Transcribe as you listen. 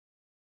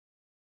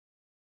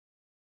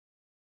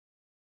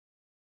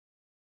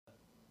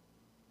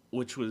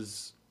which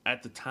was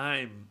at the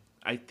time.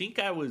 I think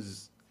I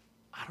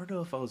don't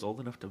know if I was old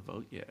enough to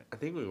vote yet. I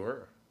think we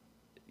were.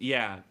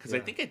 Yeah, because I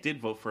think I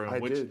did vote for him. I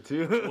did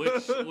too.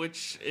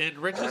 which in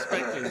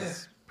retrospect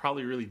is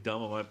probably really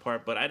dumb on my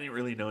part, but I didn't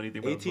really know anything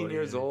about 18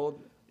 years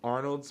old,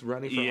 Arnold's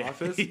running for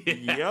office?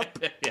 Yep.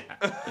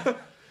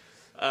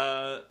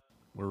 Yeah.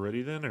 We're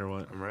ready then, or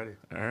what? I'm ready.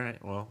 All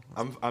right, well.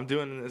 I'm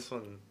doing this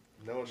one.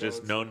 No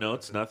just notes. No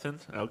notes, nothing?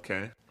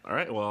 Okay. All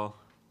right, well,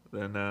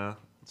 then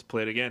let's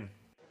play it again.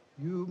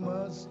 You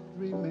must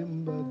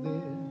remember this.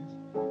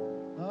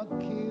 A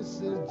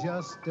kiss is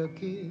just a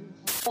kiss.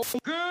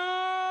 Good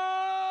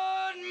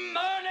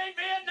morning,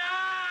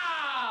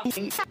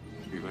 Vietnam!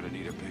 You're gonna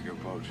need a bigger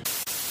boat.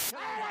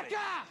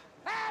 Attica!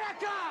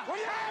 Attica!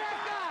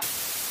 Attica!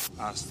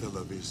 Hasta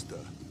la vista,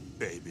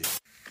 baby.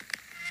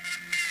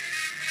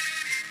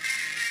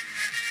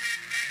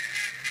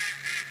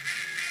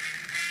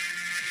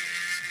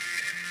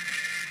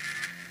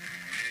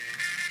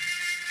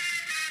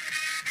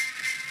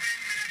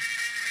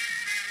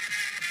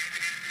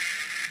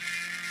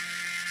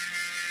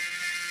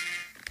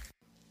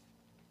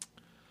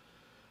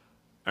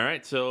 All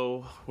right,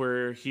 so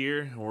we're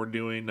here. We're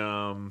doing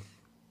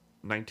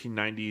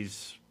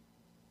 1990s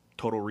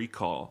Total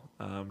Recall,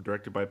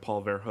 directed by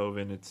Paul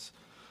Verhoeven. It's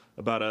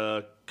about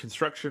a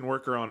construction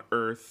worker on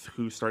Earth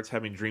who starts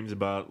having dreams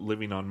about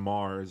living on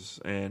Mars.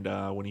 And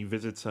when he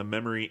visits a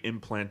memory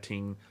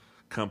implanting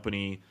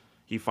company,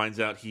 he finds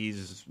out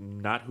he's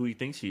not who he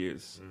thinks he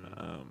is.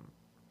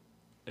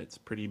 It's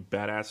a pretty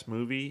badass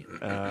movie.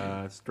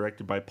 It's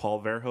directed by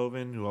Paul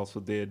Verhoeven, who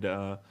also did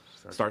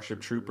Starship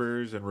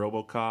Troopers and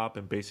RoboCop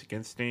and Basic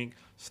Instinct.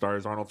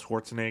 Stars Arnold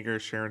Schwarzenegger,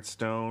 Sharon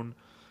Stone,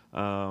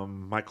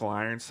 Michael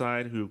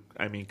Ironside, who,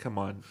 I mean, come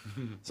on.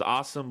 It's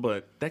awesome,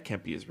 but that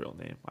can't be his real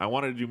name. I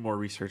wanted to do more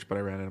research, but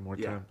I ran out of more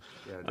time.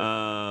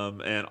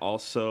 And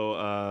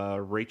also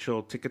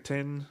Rachel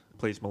Ticotin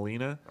plays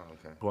Melina,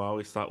 who I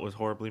always thought was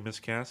horribly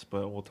miscast,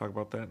 but we'll talk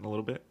about that in a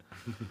little bit.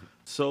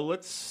 So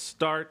let's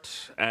start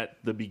at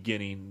the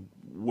beginning.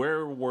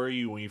 Where were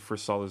you when you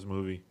first saw this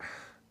movie?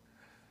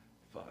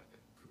 Fuck.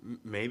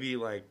 Maybe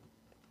like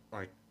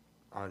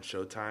on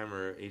Showtime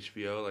or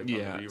HBO, like on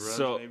the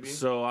reruns, maybe?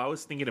 So I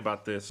was thinking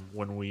about this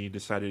when we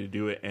decided to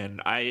do it,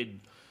 and I,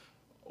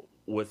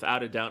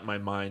 without a doubt in my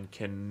mind,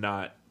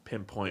 cannot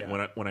pinpoint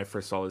when I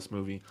first saw this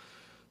movie.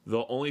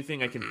 The only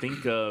thing I can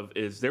think of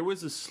is there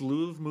was a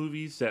slew of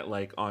movies that,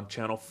 like, on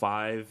Channel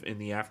 5 in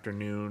the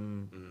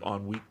afternoon,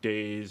 on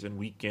weekdays and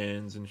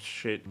weekends and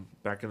shit,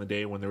 back in the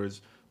day when there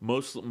was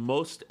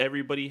most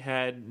everybody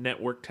had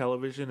network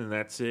television and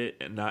that's it,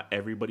 and not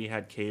everybody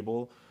had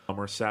cable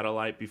or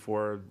satellite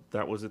before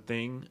that was a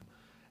thing.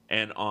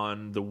 And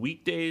on the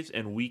weekdays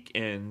and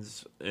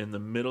weekends in the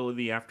middle of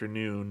the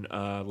afternoon,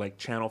 like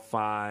Channel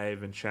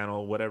 5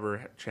 and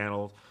whatever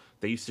channel,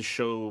 they used to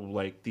show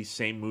like these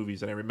same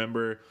movies. And I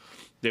remember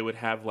they would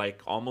have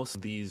like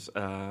almost these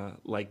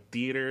like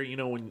theater, you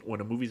know, when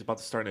a movie's about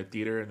to start in a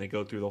theater and they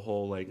go through the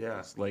whole like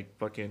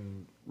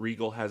fucking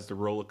Regal has the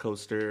roller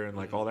coaster and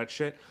like all that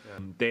shit.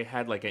 They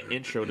had like an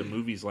intro to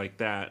movies like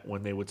that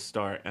when they would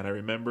start. And I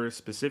remember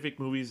specific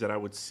movies that I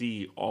would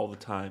see all the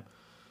time.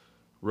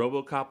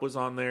 RoboCop was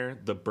on there.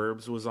 The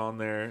Burbs was on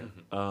there.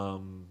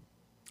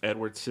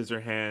 Edward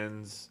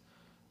Scissorhands.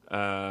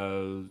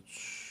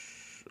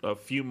 A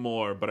few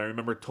more, but I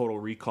remember Total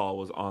Recall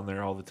was on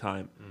there all the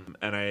time.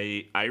 And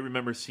I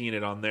remember seeing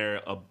it on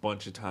there a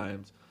bunch of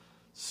times.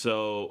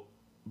 So,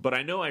 but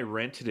I know I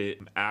rented it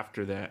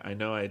after that. I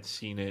know I had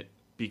seen it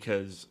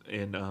because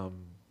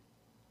on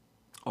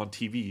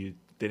TV it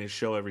didn't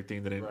show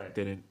everything,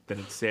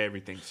 didn't say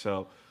everything.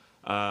 So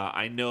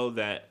I know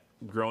that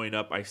growing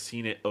up I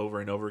seen it over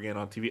and over again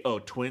on TV. Oh,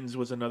 Twins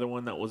was another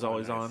one that was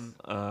always on.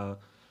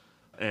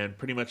 And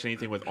pretty much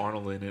anything with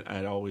Arnold in it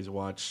I'd always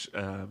watch.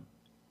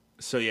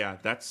 So yeah,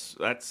 that's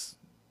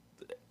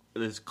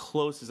as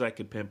close as I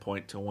could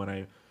pinpoint to when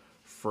I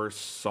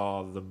first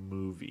saw the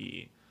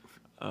movie.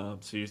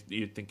 So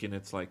you're thinking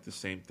it's like the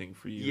same thing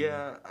for you?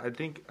 Yeah, I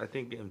think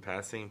in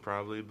passing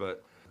probably,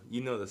 but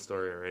you know the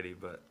story already.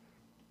 But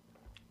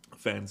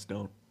fans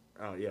don't.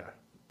 Oh yeah.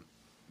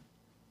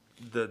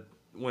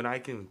 When I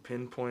can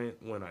pinpoint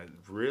when I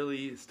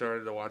really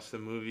started to watch the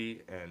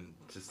movie and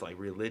just like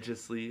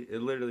religiously,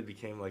 it literally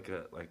became like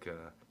a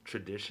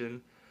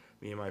tradition.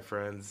 Me and my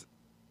friends.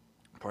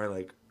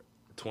 Probably like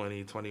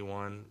 20,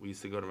 21, we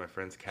used to go to my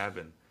friend's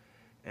cabin,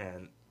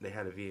 and they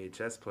had a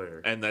VHS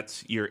player. And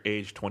that's your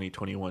age,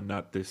 2021,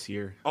 not this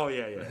year. Oh,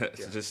 yeah.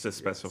 Just to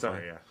specify.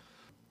 Sorry, yeah.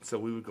 So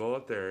we would go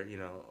up there, you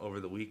know, over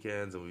the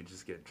weekends, and we'd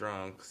just get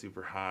drunk,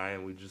 super high,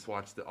 and we'd just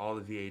watch all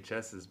the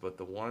VHSs. But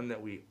the one that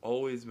we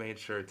always made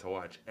sure to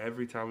watch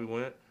every time we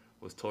went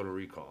was Total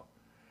Recall.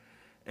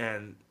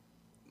 And,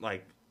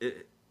 like,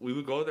 we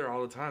would go there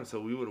all the time,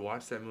 so we would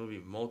watch that movie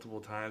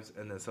multiple times,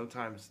 and then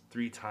sometimes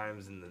 3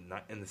 times in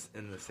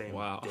the same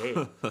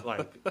day.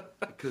 Like,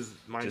 because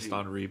just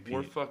on repeat.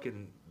 we're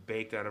fucking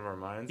baked out of our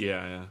minds.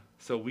 Yeah.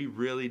 So we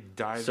really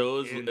dived So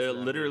it was into that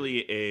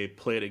literally a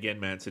play it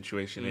again, man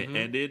situation. It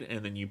ended,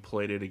 and then you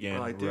played it again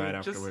movie. Like, dude, right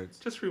afterwards.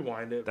 Just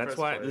rewind it. That's press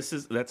why play. this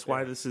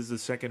is the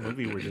second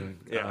movie we're doing.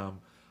 Yeah.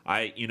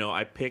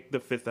 I picked The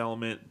Fifth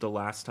Element the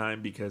last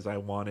time because I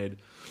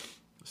wanted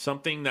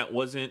something that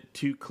wasn't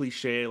too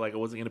cliche. Like I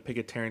wasn't going to pick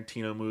a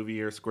Tarantino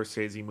movie or a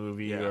Scorsese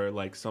movie or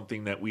like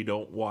something that we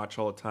don't watch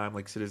all the time,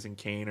 like Citizen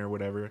Kane or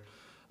whatever.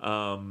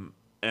 And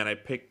I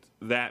picked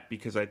that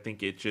because I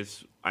think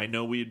I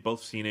know we had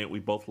both seen it, we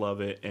both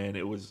love it, and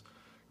it was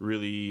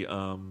really.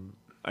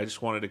 I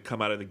just wanted to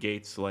come out of the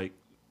gates like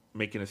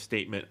making a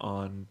statement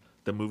on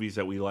the movies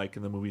that we like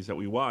and the movies that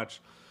we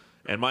watch.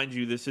 And mind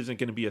you, this isn't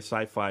going to be a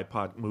sci-fi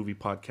movie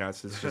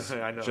podcast. It's just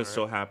I know,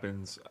 so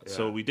happens. Yeah.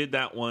 So we did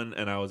that one,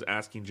 and I was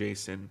asking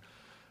Jason,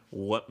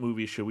 what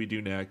movie should we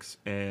do next?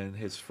 And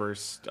his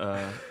first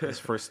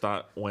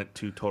thought went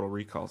to Total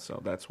Recall.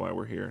 So that's why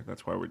we're here.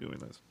 That's why we're doing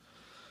this.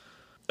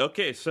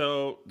 Okay,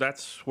 so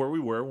that's where we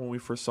were when we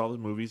first saw the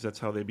movies. That's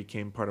how they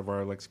became part of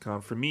our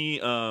lexicon. For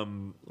me,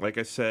 like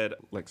I said,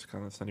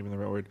 lexicon, that's not even the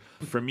right word.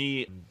 For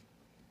me,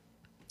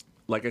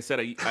 like I said,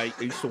 I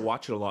used to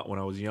watch it a lot when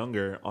I was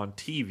younger on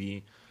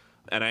TV,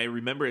 and I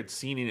remember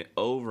seeing it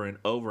over and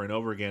over and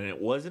over again. And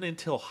it wasn't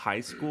until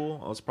high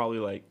school, I was probably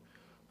like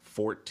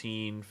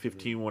 14,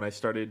 15, when I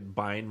started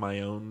buying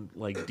my own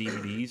like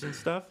DVDs and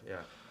stuff.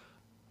 Yeah.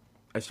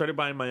 I started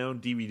buying my own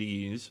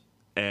DVDs,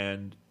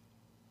 and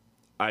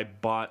I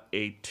bought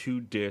a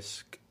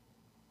two-disc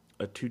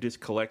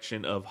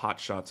collection of Hot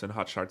Shots and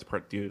Hot Shots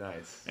Part 2.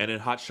 Nice. And in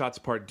Hot Shots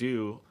Part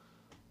 2,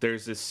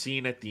 there's this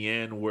scene at the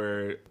end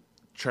where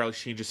Charlie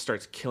Sheen just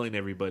starts killing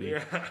everybody,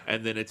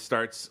 and then it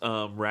starts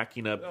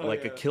racking up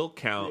a kill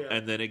count,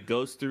 and then it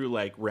goes through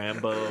like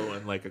Rambo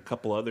and like a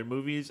couple other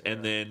movies,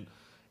 and then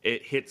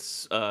it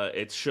hits.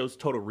 It shows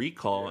Total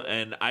Recall,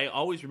 and I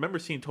always remember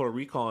seeing Total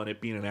Recall and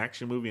it being an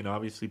action movie, and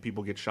obviously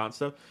people get shot and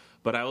stuff.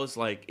 But I was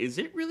like, is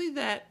it really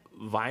that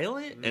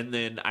violent? And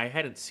then I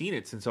hadn't seen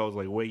it since I was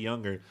like way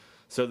younger.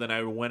 So then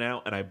I went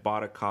out and I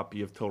bought a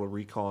copy of Total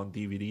Recall on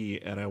DVD,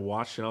 and I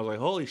watched it, and I was like,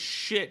 holy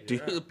shit,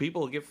 dude,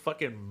 people get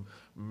fucking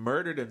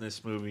murdered in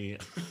this movie.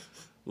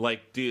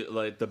 Like, dude,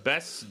 like the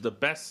best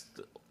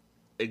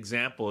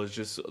example is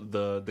just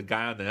the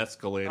guy on the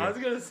escalator. I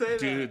was gonna say,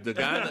 dude, the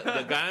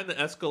guy on the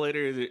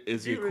escalator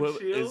is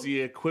the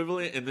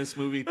equivalent in this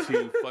movie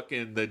to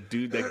fucking the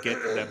dude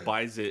that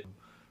buys it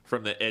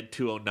from the Ed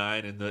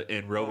 209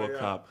 in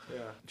RoboCop.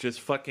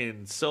 Just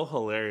fucking so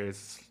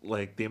hilarious.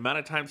 Like the amount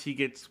of times he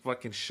gets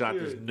fucking shot,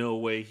 dude, there's no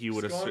way he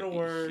would have.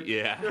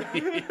 Yeah.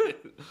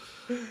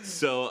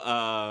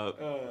 So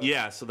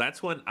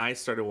that's when I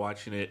started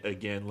watching it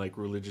again, like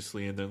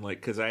religiously, and then like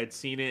because I had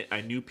seen it,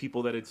 I knew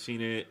people that had seen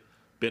it,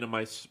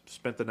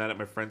 spent the night at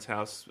my friend's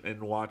house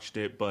and watched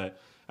it, but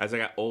as I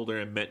got older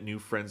and met new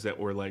friends that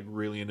were like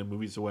really into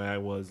movies the way I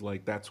was,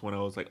 like that's when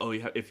I was like, oh,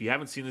 if you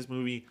haven't seen this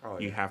movie,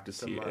 you have to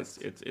see it.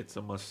 It's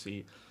a must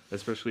see,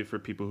 especially for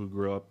people who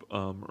grew up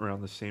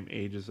around the same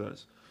age as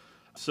us.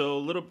 So a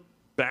little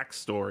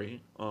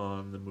backstory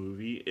on the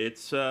movie.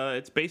 It's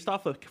based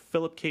off a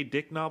Philip K.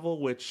 Dick novel,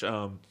 which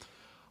I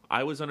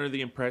was under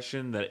the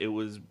impression that it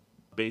was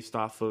based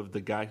off of the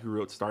guy who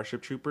wrote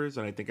Starship Troopers,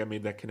 and I think I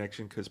made that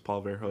connection because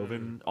Paul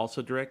Verhoeven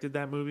also directed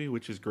that movie,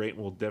 which is great,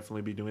 and we'll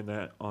definitely be doing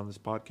that on this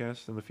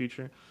podcast in the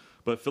future.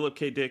 But Philip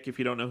K. Dick, if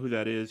you don't know who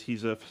that is,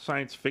 he's a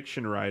science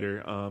fiction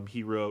writer.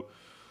 He wrote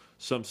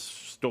some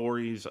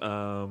stories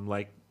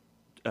like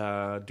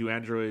Do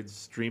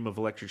Androids Dream of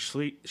Electric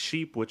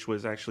Sheep, which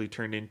was actually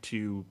turned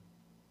into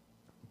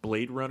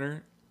Blade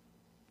Runner,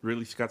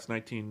 Ridley Scott's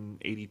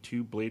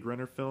 1982 Blade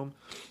Runner film.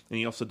 And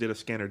he also did A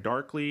Scanner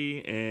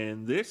Darkly.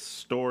 And this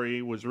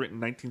story was written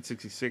in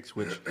 1966,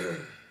 which is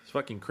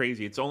fucking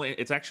crazy. It's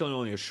actually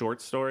only a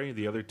short story.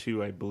 The other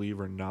two, I believe,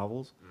 are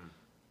novels.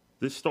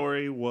 This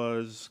story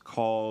was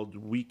called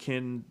We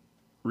Can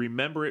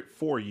Remember It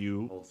For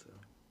You Wholesale.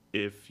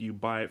 If You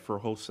Buy It for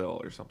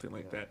Wholesale or something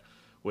like that.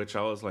 Which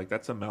I was like,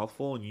 that's a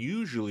mouthful. And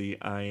usually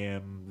I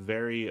am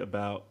very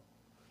about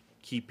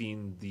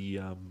keeping the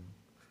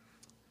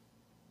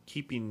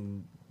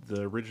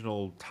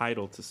original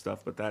title to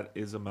stuff, but that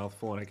is a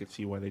mouthful, and I could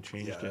see why they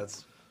changed it.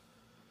 That's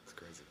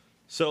crazy.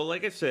 So,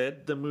 like I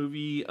said, the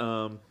movie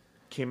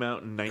came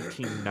out in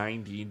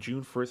 1990,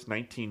 June 1st,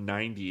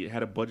 1990. It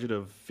had a budget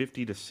of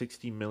 $50 to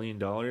 $60 million,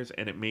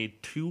 and it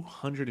made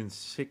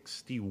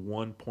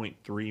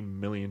 $261.3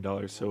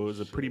 million. So it was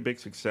a pretty big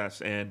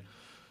success, and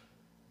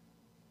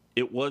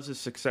it was a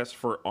success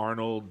for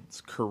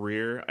Arnold's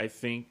career, I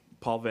think.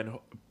 Paul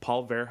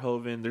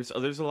Verhoeven.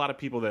 There's a lot of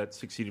people that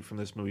succeeded from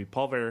this movie.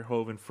 Paul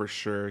Verhoeven for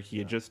sure. He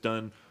had just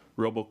done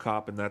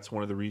RoboCop, and that's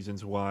one of the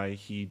reasons why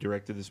he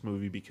directed this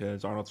movie,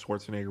 because Arnold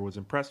Schwarzenegger was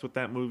impressed with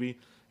that movie,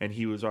 and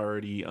he was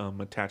already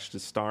attached to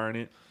star in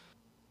it.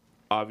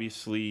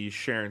 Obviously,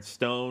 Sharon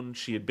Stone.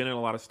 She had been in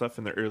a lot of stuff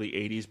in the early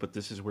 '80s, but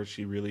this is where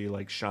she really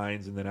like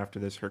shines. And then after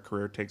this, her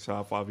career takes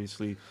off.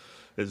 Obviously,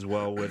 as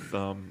well with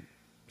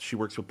she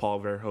works with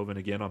Paul Verhoeven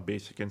again on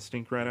Basic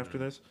Instinct right after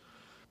this.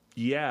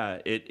 Yeah,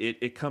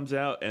 it comes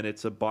out and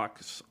it's a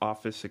box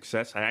office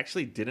success. I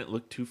actually didn't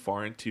look too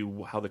far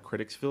into how the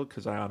critics feel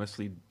because I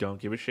honestly don't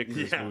give a shit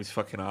because this movie's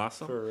fucking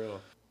awesome. For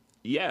real.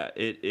 Yeah,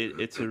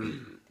 it's a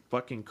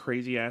fucking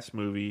crazy ass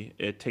movie.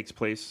 It takes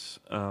place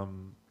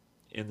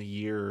in the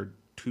year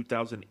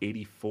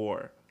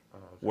 2084,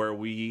 where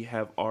we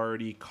have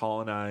already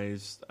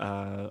colonized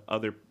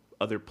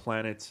other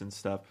planets and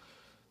stuff.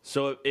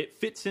 So it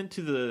fits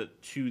into the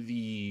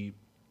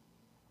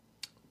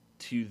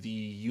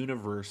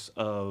universe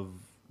of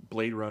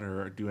Blade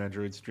Runner or Do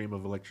Androids Dream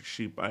of Electric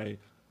Sheep. I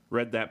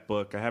read that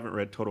book. I haven't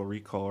read Total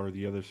Recall or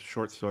the other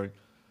short story.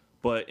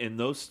 But in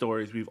those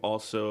stories, we've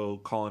also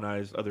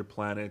colonized other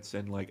planets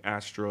and like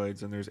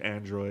asteroids, and there's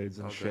androids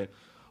and shit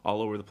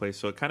all over the place.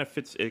 So it kind of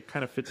fits. It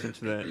kind of fits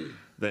into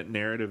that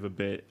narrative a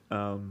bit.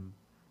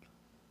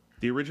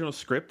 The original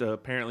script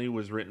apparently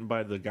was written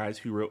by the guys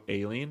who wrote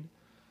Alien,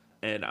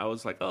 and I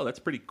was like, oh, that's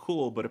pretty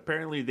cool. But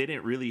apparently, they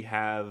didn't really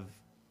have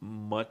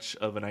much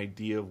of an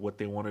idea of what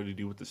they wanted to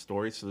do with the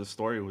story, so the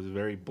story was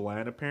very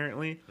bland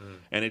apparently,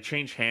 and it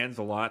changed hands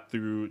a lot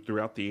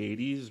throughout the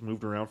 80s,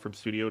 moved around from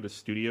studio to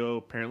studio.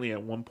 Apparently at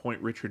one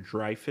point Richard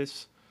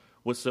Dreyfuss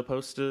was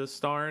supposed to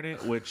star in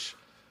it, which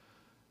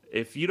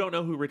if you don't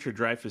know who Richard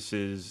Dreyfuss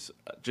is,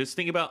 just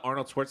think about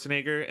Arnold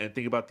Schwarzenegger and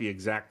think about the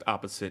exact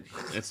opposite.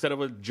 Instead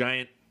of a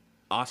giant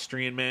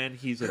Austrian man,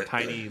 he's a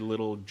tiny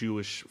little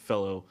Jewish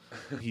fellow.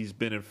 He's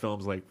been in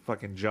films like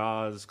fucking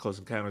Jaws, Close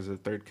Encounters of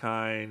the Third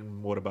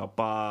Kind, What About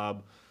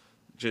Bob?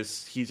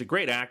 Just, he's a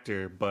great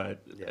actor,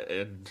 but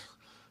in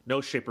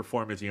no shape or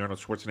form is he Arnold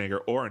Schwarzenegger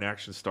or an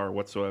action star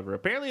whatsoever.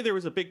 Apparently there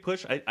was a big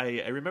push.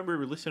 I remember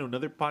listening to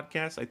another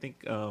podcast, I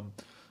think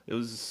it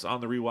was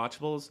on the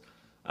Rewatchables.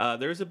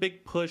 There was a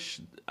big push,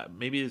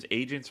 maybe his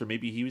agents or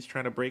maybe he was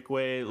trying to break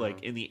away,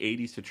 like in the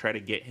 80s to try to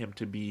get him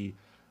to be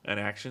an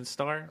action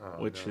star,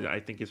 which I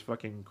think is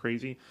fucking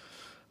crazy.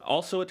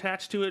 Also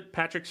attached to it,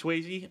 Patrick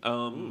Swayze.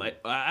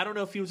 I don't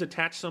know if he was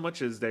attached so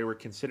much as they were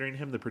considering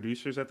him the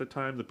producers at the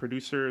time. The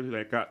producer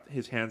that got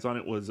his hands on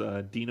it was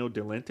Dino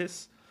De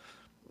Laurentiis,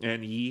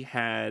 and he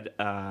had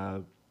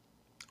the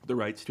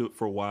rights to it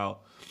for a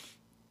while.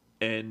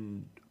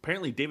 And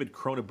apparently David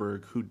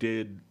Cronenberg, who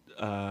did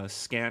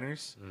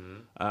Scanners,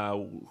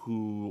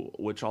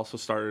 which also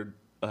starred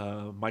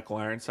Michael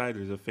Ironside.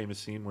 There's a famous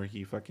scene where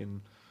he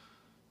fucking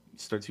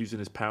starts using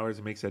his powers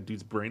and makes that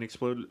dude's brain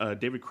explode.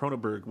 David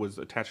Cronenberg was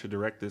attached to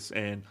direct this,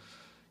 and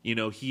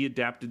he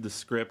adapted the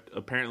script.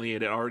 Apparently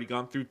it had already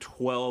gone through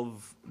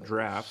 12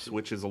 drafts,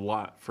 which is a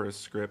lot for a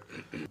script.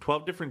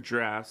 12 different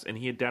drafts, and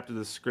he adapted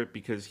the script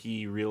because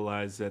he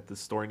realized that the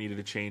story needed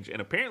to change.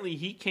 And apparently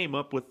he came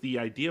up with the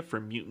idea for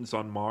Mutants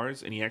on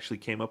Mars, and he actually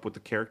came up with the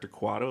character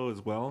Quato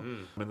as well.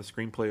 And the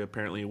screenplay,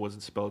 apparently it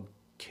wasn't spelled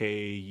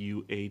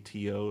Kuato,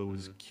 it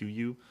was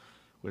Qu,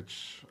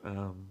 which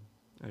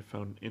I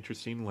found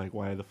interesting, like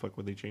why the fuck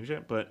would they change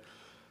that? But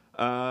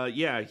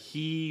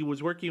he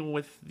was working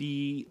with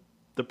the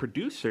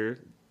producer,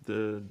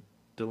 the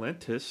De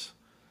Laurentiis,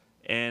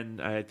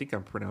 and I think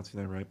I'm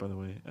pronouncing that right, by the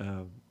way.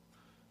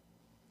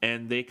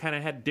 And they kind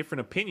of had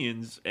different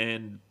opinions,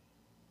 and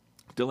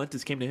De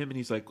Laurentiis came to him and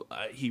he's like,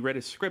 he read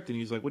his script and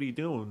he's like, what are you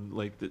doing?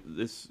 Like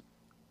this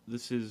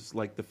is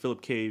like the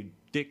Philip K.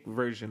 Dick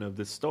version of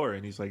this story.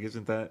 And he's like,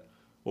 isn't that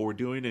what we're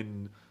doing?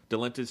 And De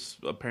Laurentiis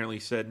apparently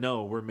said,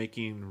 no, we're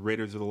making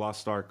Raiders of the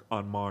Lost Ark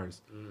on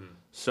Mars.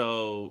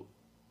 So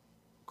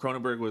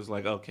Cronenberg was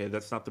like, okay,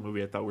 that's not the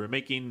movie I thought we were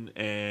making,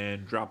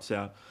 and drops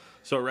out.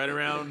 So right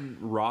around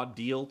Raw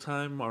Deal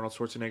time, Arnold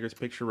Schwarzenegger's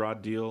picture, Raw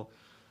Deal,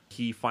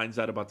 he finds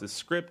out about this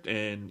script,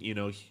 and,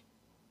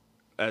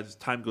 as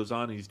time goes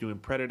on, he's doing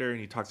Predator, and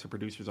he talks to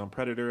producers on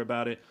Predator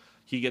about it.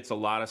 He gets a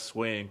lot of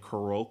sway in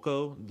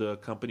Kuroko, the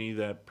company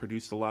that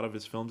produced a lot of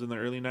his films in the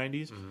early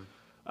 90s.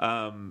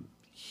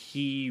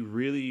 He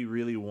really,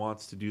 really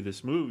wants to do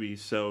this movie,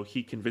 so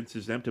he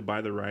convinces them to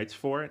buy the rights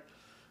for it.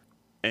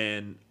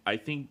 And I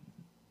think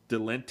De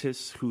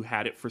Laurentiis, who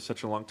had it for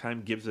such a long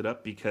time, gives it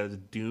up because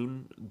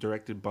Dune,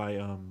 directed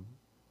by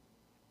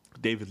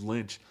David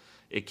Lynch,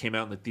 it came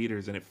out in the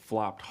theaters and it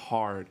flopped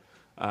hard.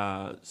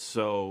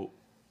 So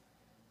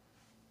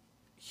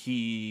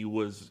he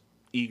was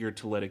eager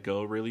to let it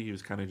go, really. He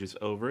was kind of just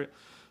over it.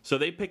 So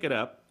they pick it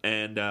up,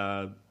 and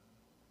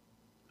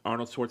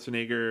Arnold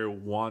Schwarzenegger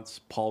wants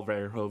Paul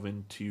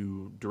Verhoeven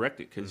to direct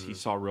it because he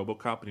saw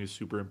RoboCop and he was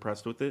super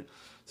impressed with it.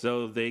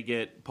 So they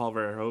get Paul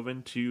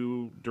Verhoeven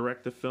to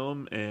direct the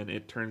film, and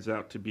it turns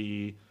out to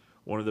be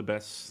one of the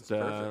best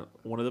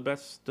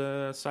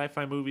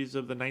sci-fi movies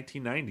of the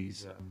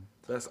 1990s. Yeah.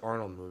 Best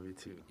Arnold movie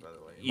too, by the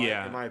way.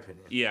 In my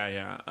opinion.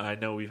 Yeah. I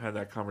know we've had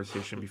that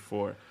conversation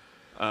before.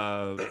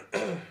 But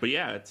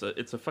yeah,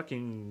 it's a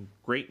fucking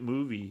great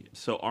movie.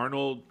 So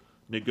Arnold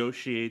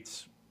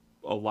negotiates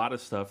a lot of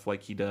stuff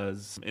like he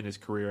does in his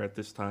career at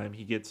this time.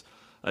 He gets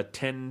a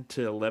 $10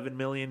 to $11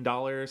 million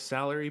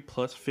salary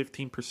plus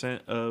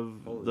 15%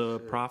 of the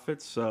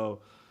profits.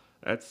 So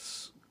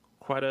that's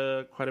quite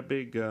a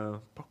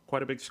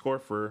big score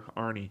for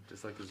Arnie.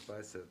 Just like his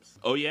biceps.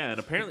 Oh yeah, and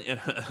apparently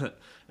and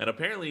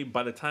apparently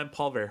by the time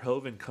Paul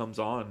Verhoeven comes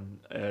on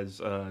as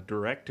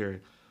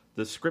director,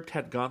 the script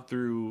had gone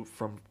through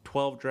from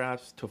 12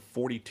 drafts to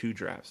 42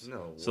 drafts.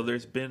 No So way.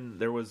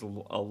 there was a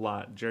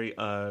lot. Gary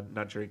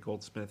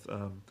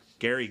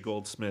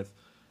Goldsmith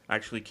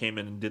actually came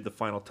in and did the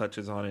final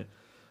touches on it.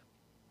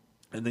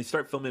 And they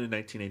start filming in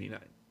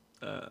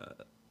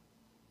 1989.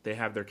 They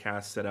have their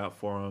cast set out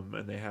for them,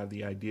 and they have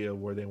the idea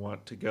where they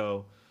want to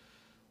go.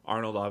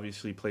 Arnold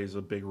obviously plays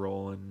a big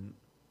role in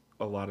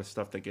a lot of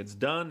stuff that gets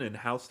done and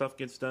how stuff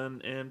gets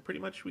done, and pretty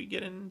much we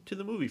get into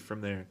the movie from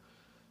there.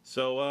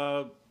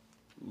 So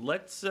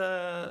let's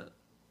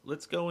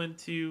go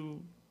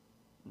into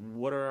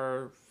what are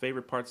our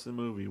favorite parts of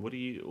the movie. What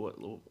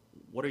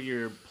are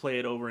your play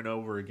it over and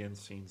over again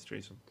scenes,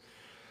 Jason?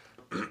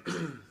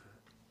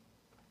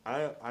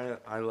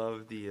 I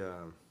love the.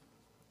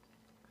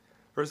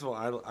 First of all,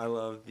 I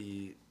love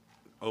the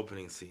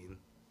opening scene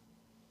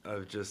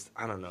of just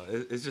I don't know.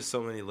 It's just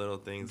so many little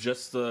things.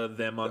 Just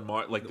them on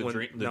Mars, like the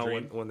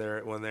dream. When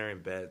they're in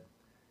bed,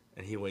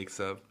 and he wakes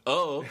up.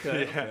 Oh,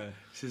 okay. Yeah. Okay.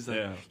 She's like,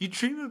 Yeah. you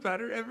dream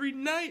about her every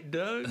night,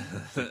 Doug.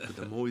 But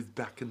I'm always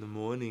back in the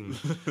morning,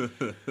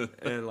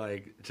 and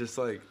like just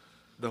like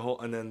the whole,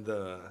 and then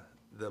the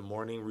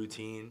morning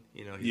routine.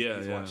 You know,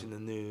 he's watching the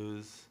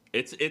news.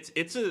 It's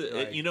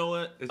Like, you know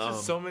what? It's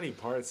just so many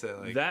parts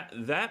that like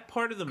that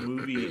part of the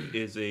movie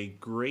is a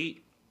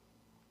great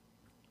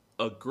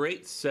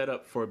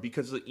setup for,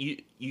 because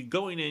you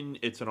going in,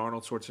 it's an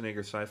Arnold Schwarzenegger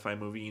sci-fi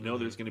movie. You know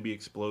there's going to be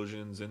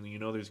explosions, and you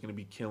know there's going to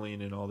be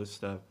killing and all this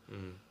stuff.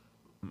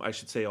 I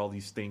should say all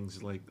these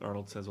things like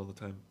Arnold says all the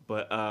time,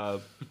 but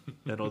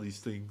and all these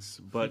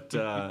things, but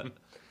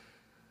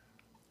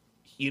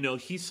you know,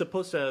 he's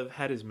supposed to have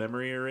had his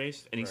memory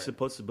erased, and he's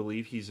supposed to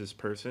believe he's this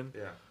person.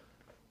 yeah.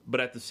 But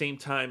at the same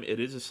time, it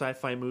is a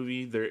sci-fi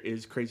movie. There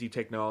is crazy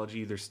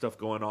technology. There's stuff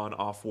going on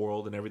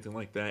off-world and everything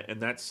like that. And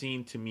that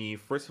scene, to me,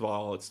 first of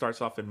all, it starts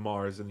off in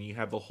Mars, and you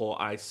have the whole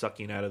eye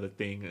sucking out of the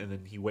thing, and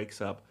then he wakes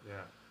up. Yeah.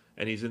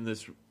 And he's in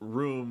this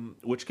room,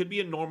 which could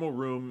be a normal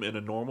room in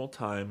a normal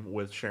time,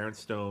 with Sharon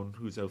Stone,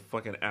 who's a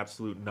fucking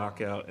absolute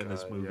knockout in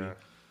this movie. Yeah.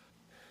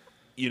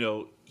 You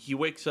know, he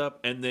wakes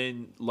up, and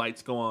then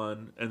lights go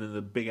on, and then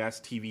the big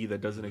ass TV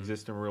that doesn't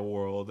exist in real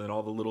world, and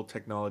all the little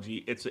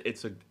technology.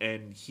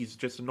 And he's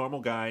just a normal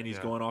guy, and he's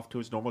going off to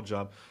his normal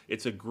job.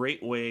 It's a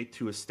great way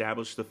to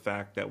establish the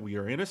fact that we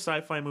are in a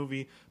sci-fi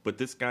movie, but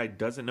this guy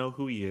doesn't know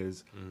who he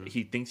is.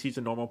 He thinks he's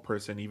a normal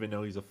person, even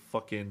though he's a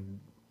fucking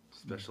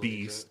Special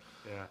beast.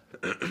 agent.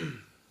 Yeah.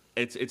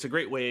 It's a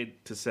great way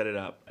to set it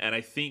up, and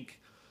I think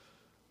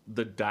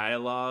the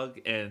dialogue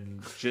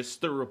and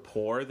just the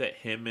rapport that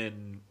him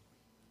and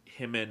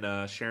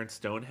Sharon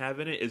Stone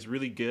have in it is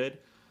really good.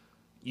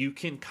 You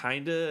can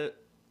kind of,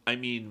 I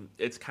mean,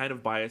 it's kind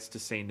of biased to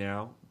say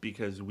now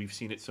because we've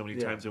seen it so many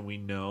times, and we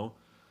know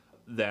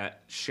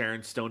that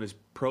Sharon Stone is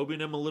probing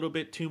him a little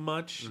bit too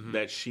much,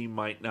 that she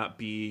might not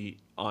be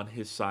on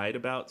his side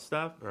about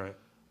stuff. Right.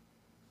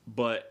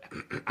 But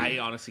I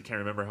honestly can't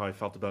remember how I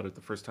felt about it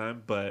the first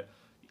time, but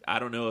I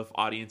don't know if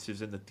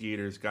audiences in the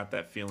theaters got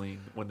that feeling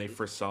when they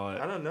first saw I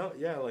it. don't know.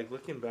 Yeah, like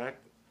looking back.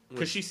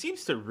 Because she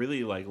seems to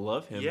really like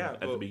love him at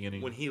the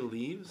beginning. When he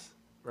leaves,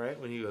 right?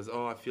 When he goes,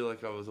 "Oh, I feel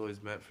like I was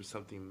always meant for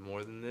something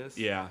more than this."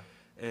 Yeah.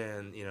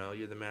 And, you know,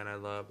 you're the man I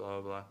love, blah,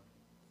 blah, blah.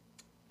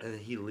 And then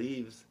he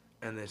leaves,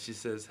 and then she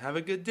says, "Have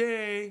a good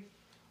day."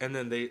 And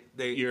then they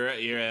You're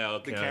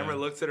okay. the camera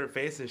looks at her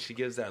face, and she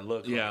gives that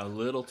look. Yeah, a like,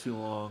 little too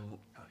long.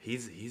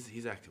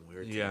 he's acting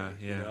weird. Today, Yeah.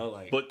 You know,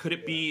 like, but could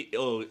it be,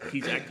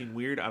 he's acting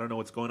weird, I don't know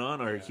what's going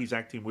on, or he's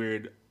acting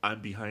weird,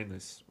 I'm behind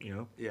this, you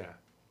know? Yeah.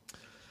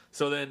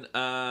 So then,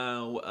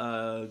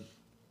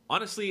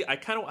 honestly,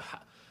 I'd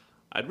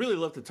really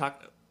love to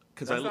talk,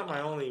 because That's not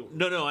my only.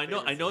 No, I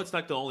know favorite it's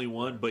not the only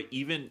one, but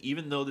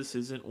even though this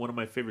isn't one of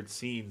my favorite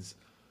scenes,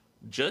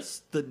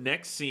 just the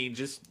next scene,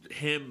 just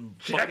him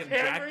fucking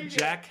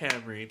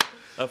jackhammering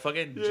a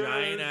fucking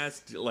giant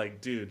ass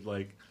dude,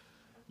 like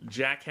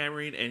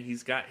jackhammering, and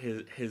he's got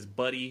his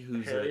buddy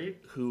who's Harry?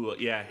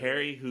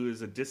 Harry, who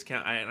is a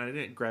discount. I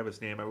didn't grab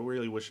his name. I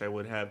really wish I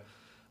would have.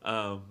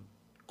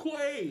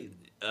 Quaid.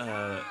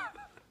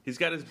 He's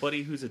got his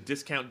buddy who's a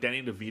discount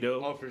Danny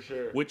DeVito. Oh, for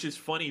sure. Which is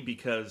funny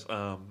because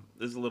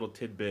this is a little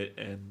tidbit,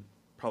 and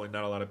probably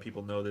not a lot of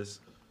people know this.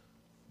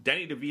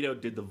 Danny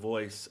DeVito did the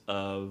voice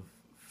of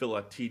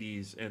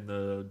Philatides in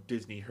the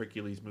Disney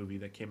Hercules movie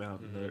that came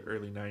out in the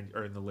early 90s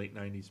or in the late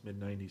 90s, mid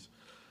 90s.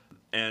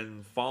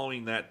 And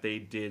following that, they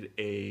did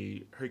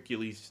a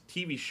Hercules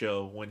TV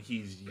show when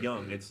he's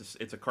young. It's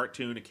a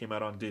cartoon. It came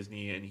out on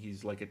Disney, and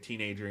he's like a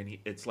teenager, and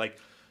it's like,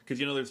 because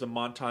you know there's a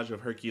montage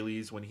of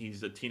Hercules when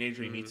he's a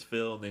teenager, he meets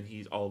Phil, and then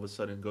he's all of a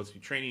sudden goes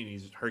through training, and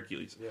he's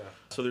Hercules. Yeah.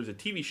 So there's a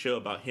TV show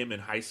about him in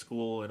high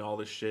school and all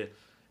this shit,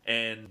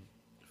 and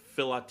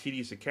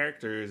Philatides, the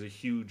character, is a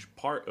huge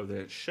part of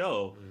that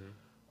show.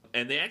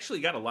 And they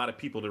actually got a lot of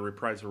people to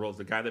reprise the roles.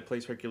 The guy that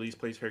plays Hercules.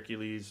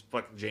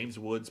 Fucking James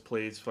Woods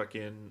plays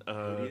fucking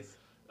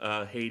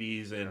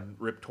Hades and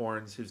Rip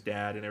Torn's his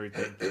dad and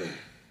everything.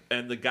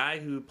 And the guy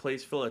who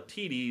plays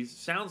Philatides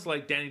sounds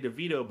like Danny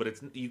DeVito,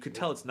 but you could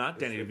tell it's not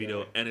Danny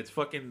DeVito, and it's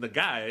fucking the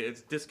guy.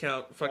 It's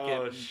discount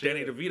fucking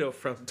Danny DeVito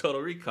from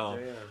Total Recall.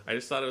 Yeah. I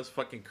just thought it was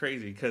fucking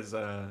crazy because,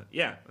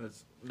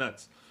 it's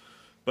nuts.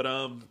 But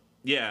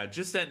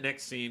just that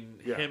next scene,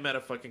 him at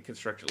a fucking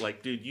construction,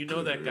 like, dude, you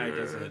know that guy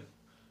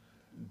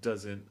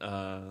doesn't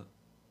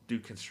do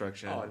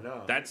construction. Oh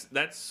no,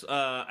 that's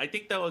I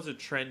think that was a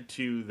trend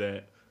too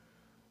that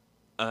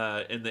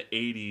in the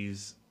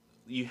 80s.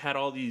 You had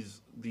all these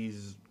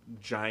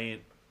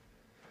giant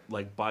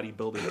like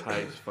bodybuilder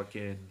types,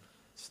 fucking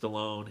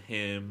Stallone,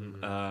 him,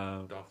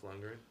 Dolph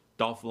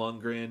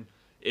Lundgren.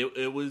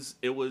 It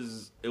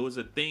was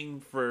a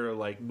thing for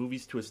like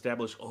movies to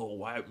establish. Oh,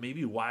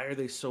 why are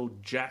they so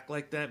jacked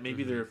like that?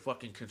 Maybe they're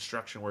fucking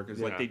construction workers.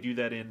 Like they do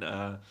that in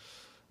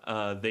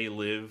They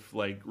Live.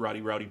 Like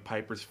Roddy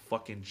Piper's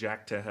fucking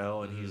jacked to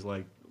hell, and he's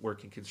like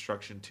working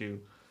construction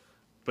too.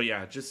 But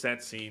yeah, just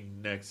that scene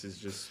next is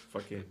just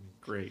fucking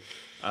great.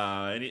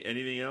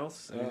 Anything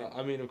else?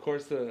 I mean, of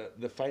course,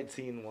 the fight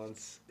scene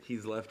once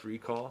he's left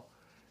Recall,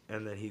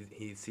 and then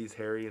he sees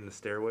Harry in the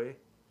stairway.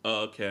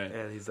 Oh, okay.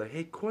 And he's like,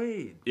 "Hey,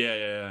 Quaid."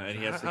 Yeah. And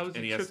he has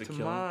to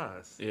kill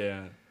him.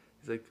 Yeah.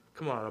 He's like,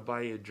 "Come on, I'll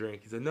buy you a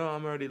drink." He's like, "No,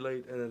 I'm already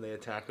late." And then they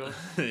attack him.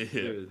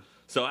 Dude.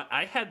 So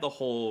I had the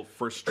whole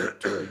first trip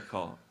to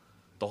Recall.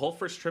 The whole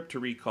first trip to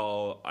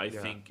Recall, I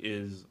think,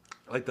 is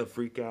like the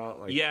freak out.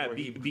 Like,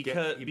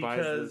 because he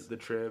buys the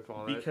trip.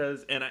 All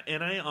because that.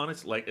 and I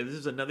honestly, like, this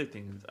is another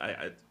thing.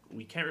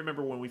 We can't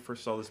remember when we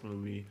first saw this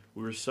movie.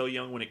 We were so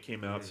young when it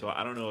came out, so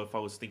I don't know if I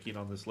was thinking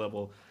on this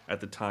level at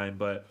the time.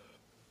 But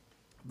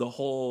the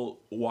whole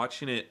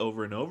watching it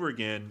over and over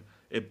again,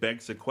 it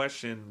begs the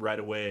question right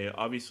away.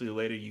 Obviously,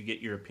 later you get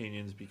your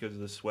opinions because of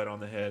the sweat on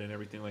the head and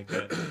everything like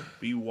that.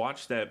 But you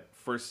watch that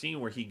first scene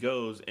where he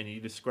goes and he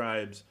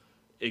describes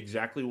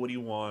exactly what he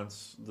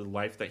wants, the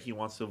life that he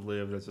wants to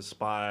live as a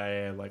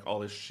spy, like all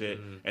this shit,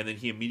 and then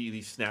he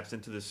immediately snaps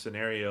into this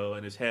scenario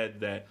in his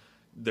head that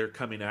they're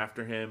coming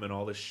after him and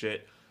all this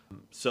shit.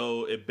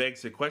 So it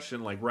begs the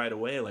question, like, right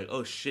away, like,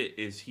 oh shit,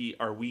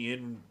 are we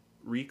in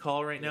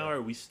Recall right now?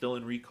 Are we still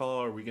in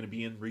Recall? Are we going to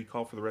be in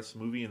Recall for the rest of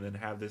the movie and then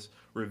have this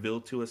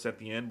revealed to us at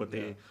the end? But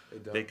they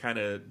kind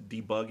of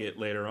debug it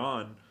later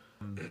on.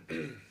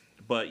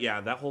 But yeah,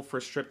 that whole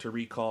first trip to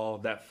Recall,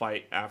 that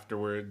fight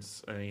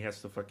afterwards, and he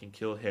has to fucking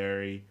kill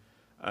Harry.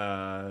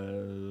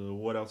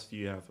 What else do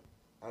you have?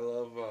 I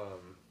love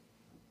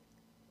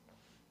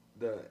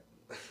the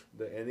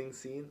ending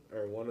scene,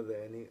 or one of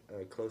the ending,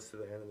 close to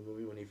the end of the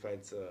movie when he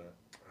fights.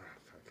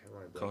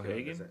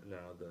 Cohagen? No,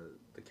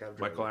 the cab driver.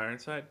 Michael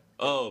Ironside?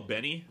 Oh,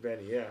 Benny?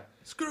 Benny, yeah.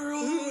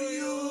 Screw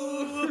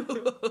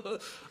you!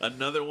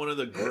 Another one of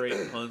the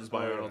great puns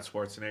by Arnold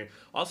Schwarzenegger.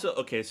 Also,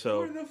 okay, so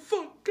where the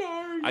fuck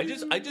are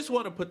you? I just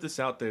want to put this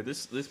out there.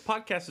 This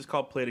podcast is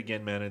called Play It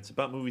Again, man. It's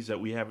about movies that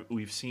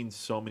we've seen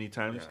so many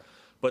times. Yeah.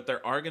 But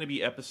there are going to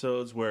be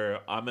episodes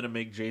where I'm going to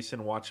make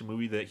Jason watch a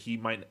movie that he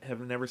might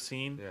have never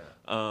seen,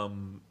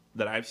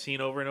 that I've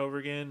seen over and over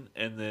again,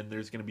 and then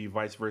there's going to be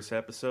vice versa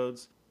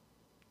episodes.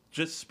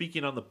 Just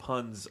speaking on the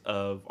puns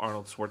of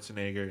Arnold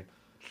Schwarzenegger,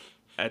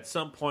 at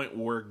some point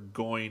we're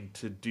going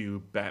to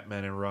do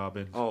Batman and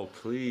Robin. Oh,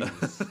 please.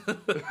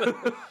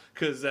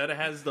 Because that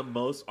has the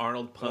most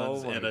Arnold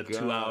puns in a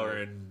 2 hour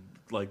and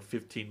like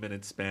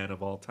 15-minute span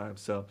of all time.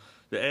 So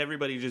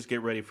everybody just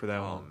get ready for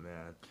that one. Oh,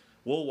 man.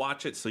 We'll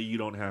watch it so you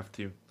don't have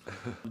to.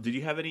 Did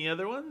you have any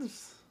other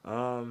ones?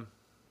 I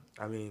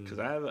mean... Because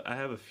I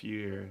have a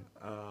few here.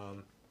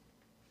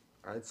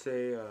 I'd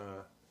say...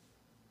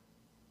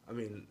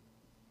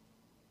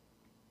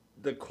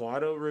 the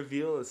Quado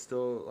reveal is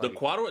still like, the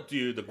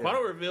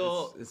Quado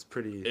reveal. It's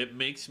pretty. It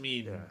makes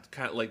me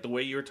kind of like the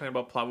way you were talking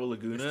about Pablo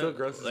Laguna. It still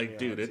grosses like, me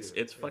dude, out,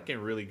 it's fucking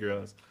really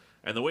gross.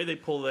 And the way they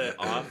pull that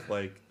off,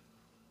 like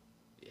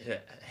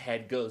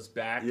head goes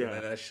back, and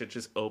then that shit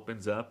just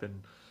opens up,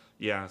 and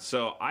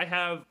So I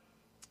have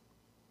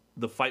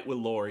the fight with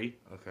Laurie.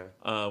 Okay.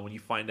 When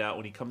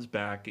he comes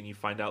back, and you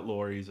find out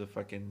Laurie's a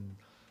fucking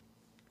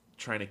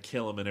trying to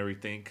kill him and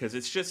everything, because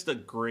it's just a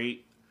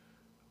great.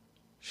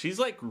 She's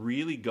like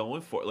really going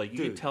for it. Like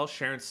you can tell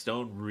Sharon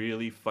Stone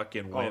really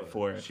fucking went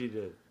for it. She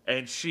did.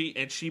 And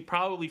she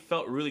probably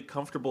felt really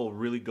comfortable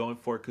really going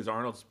for it because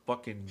Arnold's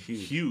fucking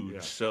huge.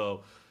 Yeah.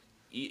 So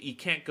you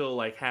can't go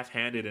like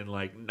half-handed and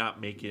like not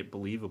make it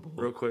believable.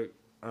 Real quick,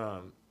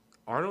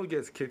 Arnold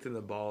gets kicked in the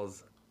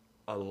balls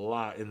a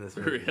lot in this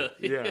movie. Really?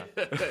 Yeah.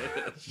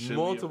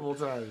 Multiple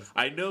times.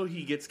 I know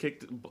he gets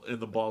kicked in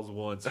the balls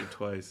once or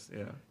twice.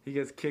 Yeah. He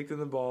gets kicked in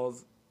the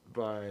balls.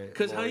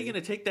 Because how are you going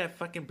to take that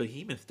fucking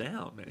behemoth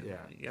down, man?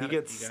 Yeah. He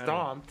gets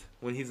stomped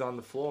when he's on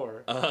the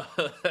floor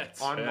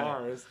on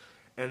Mars.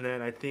 And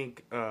then I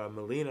think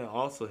Melina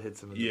also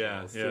hits him in the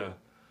balls, too.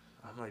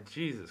 I'm like,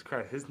 Jesus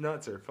Christ. His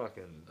nuts are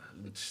fucking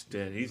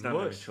dead. He's not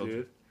having children.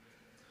 Dude.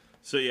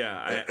 So,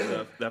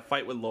 that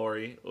fight with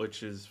Laurie,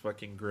 which is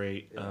fucking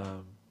great.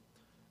 Yeah.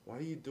 Why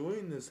are you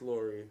doing this,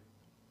 Laurie?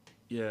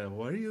 Yeah,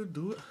 why do you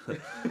do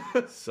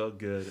it? So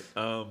good.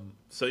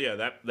 So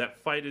yeah, that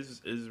fight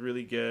is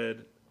really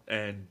good,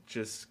 and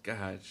just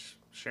gosh,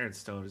 Sharon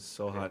Stone is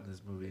so hot in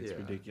this movie. It's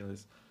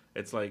ridiculous.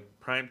 It's like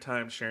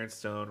primetime Sharon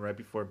Stone right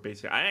before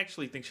Basic. I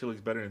actually think she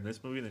looks better in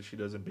this movie than she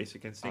does in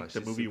Basic Instinct,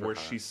 the movie where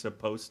she's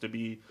supposed to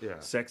be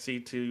sexy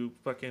to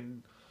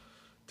fucking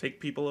take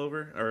people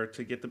over or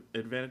to get the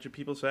advantage of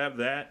people. So I have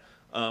that.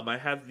 I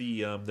have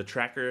the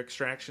tracker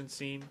extraction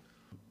scene.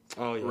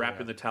 Oh yeah,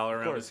 wrapping the towel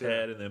around his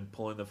head and then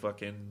pulling the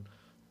fucking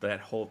that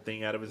whole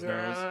thing out of his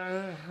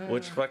nose,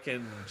 which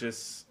fucking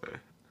just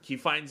he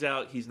finds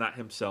out he's not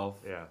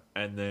himself. Yeah,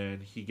 and then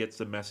he gets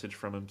the message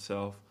from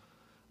himself.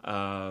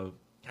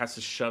 Has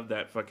to shove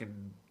that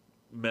fucking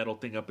metal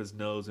thing up his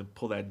nose and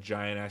pull that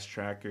giant ass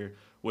tracker,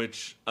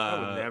 which that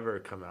would never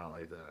come out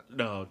like that.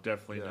 No,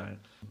 definitely not.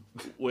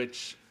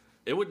 Which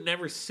it would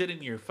never sit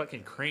in your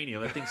fucking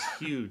cranium. That thing's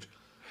huge,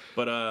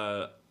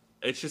 but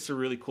it's just a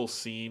really cool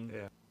scene.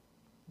 Yeah.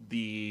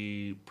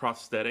 The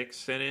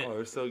prosthetics in it. Oh,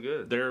 they're so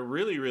good. They're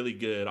really, really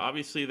good.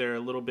 Obviously, they're a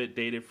little bit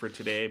dated for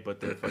today, but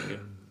they're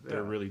fucking,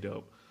 they're really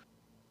dope.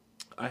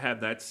 I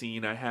have that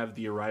scene. I have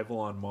the arrival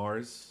on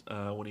Mars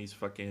when he's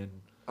fucking.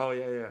 Oh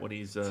yeah. When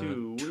he's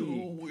 2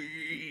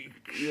 weeks.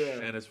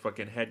 Yeah. And his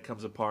fucking head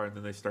comes apart, and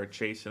then they start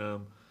chasing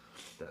him.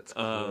 That's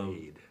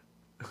great.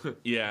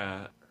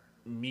 Yeah,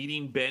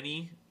 meeting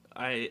Benny.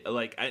 I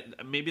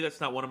maybe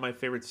that's not one of my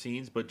favorite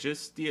scenes, but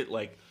just the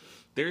like.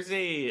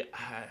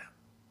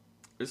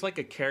 There's like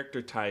a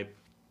character type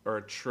or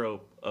a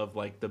trope of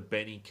like the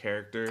Benny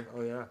character.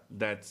 Oh yeah.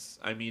 That's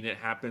it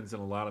happens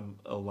in a lot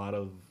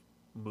of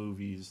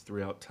movies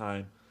throughout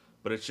time,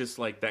 but it's just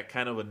like that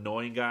kind of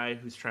annoying guy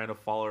who's trying to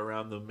follow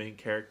around the main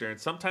character, and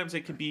sometimes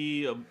it could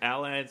be an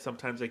ally, and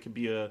sometimes it could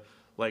be a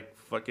like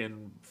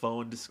fucking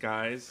foe in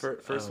disguise.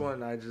 First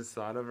one I just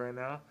thought of right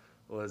now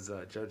was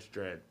Judge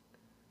Dredd,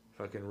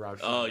 fucking Rob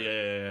Schneider. Oh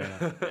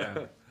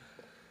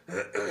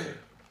yeah.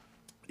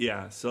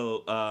 Yeah.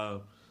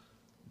 So.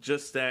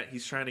 Just that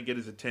he's trying to get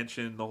his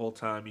attention the whole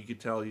time. You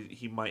could tell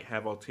he might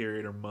have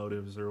ulterior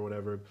motives or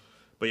whatever.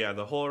 But yeah,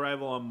 the whole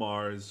arrival on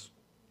Mars.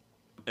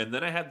 And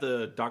then I had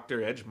the Dr.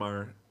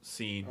 Edgemar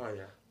scene. Oh,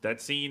 yeah.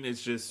 That scene is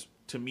just,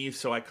 to me,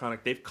 so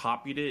iconic. They've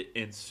copied it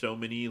in so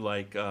many,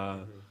 like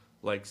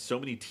so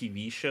many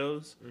TV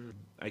shows. Mm-hmm.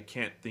 I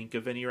can't think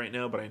of any right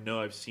now, but I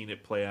know I've seen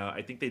it play out.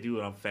 I think they do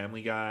it on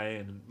Family Guy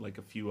and like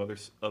a few other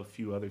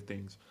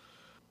things.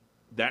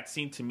 That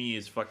scene to me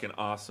is fucking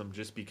awesome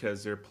just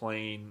because they're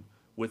playing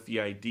with the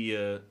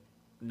idea.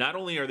 Not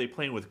only are they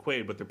playing with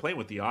Quaid, but they're playing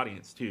with the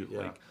audience too. Yeah,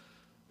 like,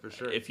 for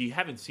sure. If you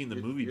haven't seen the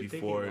movie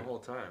before, the whole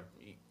time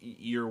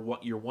you're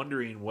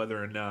wondering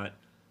whether or not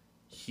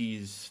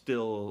he's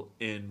still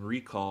in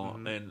recall,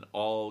 and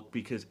all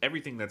because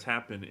everything that's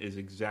happened is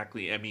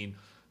exactly. I mean,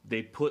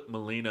 they put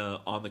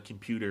Melina on the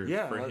computer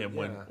for him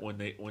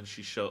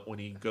when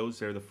he goes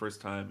there the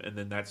first time, and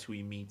then that's who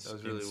he meets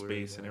in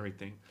space and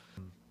everything.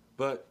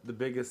 But the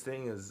biggest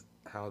thing is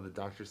how the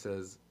doctor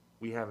says,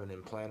 we haven't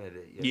implanted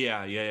it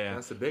yet. Yeah.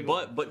 That's a big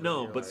one. But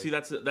no, but see,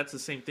 that's the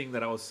same thing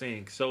that I was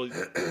saying. So,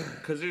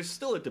 because there's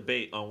still a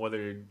debate on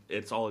whether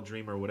it's all a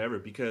dream or whatever.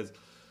 Because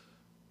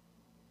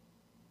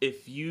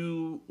if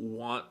you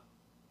want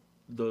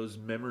those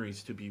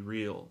memories to be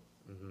real,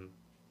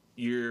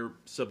 your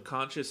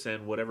subconscious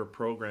and whatever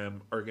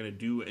program are going to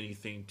do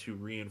anything to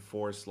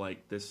reinforce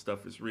like this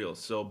stuff is real.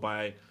 So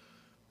by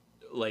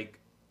like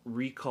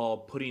recall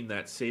putting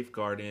that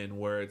safeguard in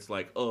where it's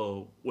like,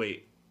 oh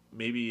wait,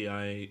 maybe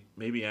I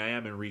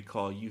am in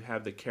recall. You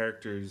have the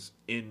characters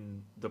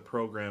in the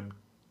program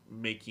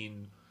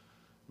making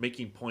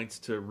points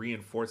to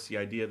reinforce the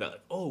idea that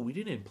like, oh, we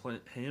didn't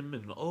implant him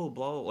and oh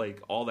blah,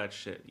 like all that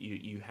shit.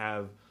 You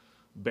have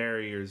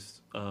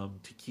barriers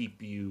to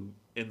keep you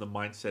in the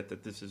mindset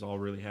that this is all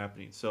really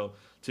happening. So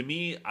to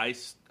me,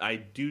 I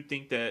do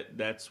think that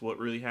that's what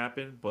really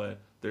happened, but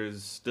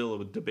there's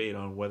still a debate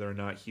on whether or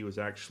not he was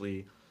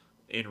actually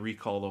in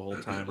recall the whole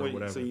time or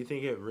whatever. So you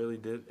think it really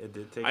did? It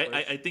did take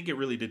place? I think it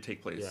really did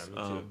take place.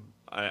 Yeah, me too.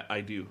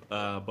 I do.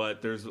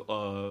 But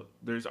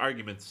there's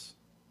arguments.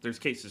 There's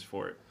cases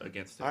for it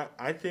against it.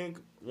 I think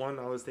one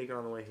I was thinking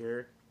on the way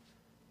here,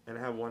 and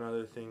I have one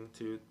other thing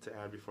to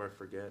add before I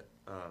forget.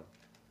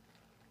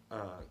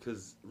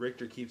 Because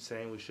Richter keeps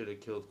saying we should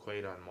have killed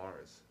Quaid on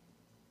Mars.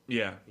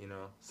 Yeah. You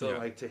know? So,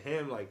 like, to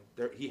him, like,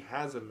 he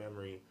has a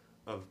memory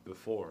of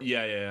before.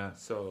 Yeah.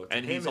 So,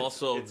 and he's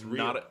also it's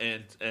real. not,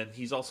 and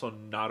he's also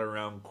not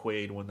around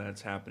Quaid when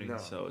that's happening. No.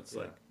 So it's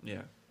like,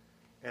 yeah.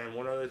 And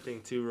one other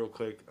thing, too, real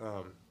quick,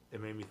 it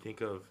made me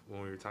think of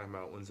when we were talking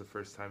about when's the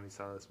first time you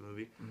saw this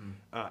movie.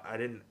 I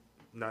didn't,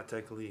 not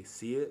technically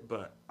see it,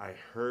 but I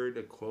heard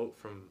a quote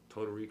from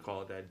Total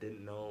Recall that I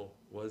didn't know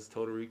was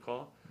Total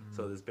Recall.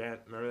 So this band,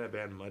 remember that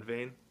band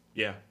Mudvayne?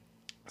 Yeah.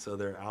 So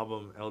their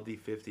album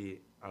LD50,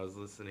 I was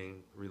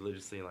listening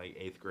religiously in like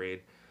 8th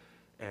grade,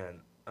 and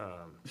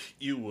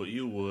you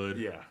would.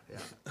 Yeah.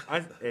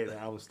 Hey, the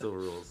album still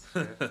rules.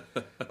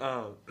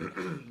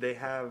 They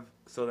have,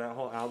 so that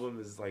whole album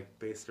is like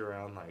based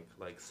around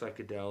like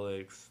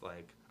psychedelics.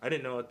 Like I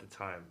didn't know at the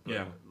time.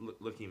 But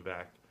looking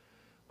back,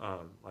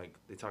 Like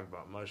they talk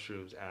about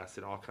mushrooms,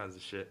 acid, all kinds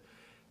of shit.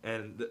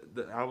 And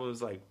the album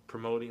is like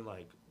promoting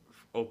like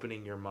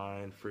opening your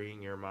mind,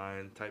 freeing your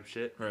mind type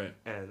shit. Right.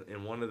 And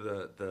in one of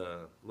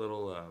the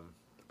little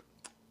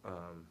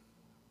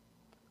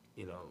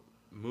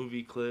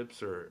movie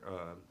clips or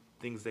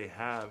things they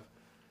have,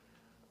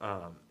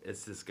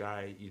 it's this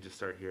guy you just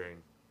start hearing,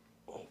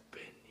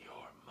 "Open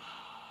your mind."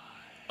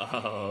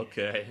 Oh,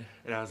 okay.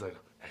 And I was like,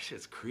 that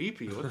shit's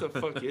creepy. What the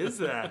fuck is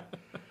that?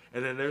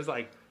 And then there's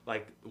like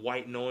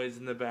white noise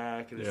in the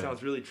back, and it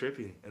sounds really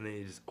trippy. And then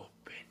you just open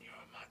your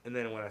mind. And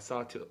then when I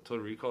saw Total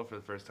Recall for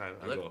the first time,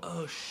 I go,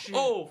 oh shit.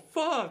 oh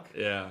fuck.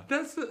 Yeah.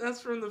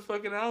 That's from the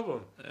fucking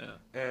album. Yeah.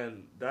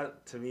 And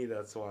that, to me,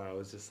 that's why I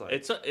was just like, I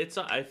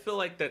feel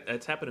like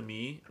that's happened to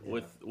me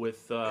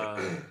with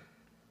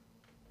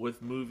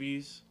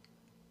movies.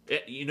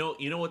 You know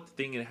what the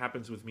thing that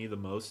happens with me the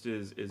most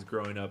is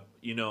growing up.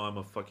 I'm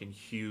a fucking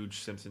huge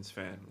Simpsons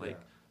fan, like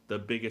the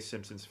biggest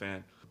Simpsons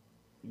fan.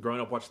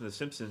 Growing up watching The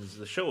Simpsons,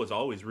 the show was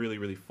always really,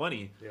 really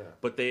funny. Yeah.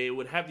 But they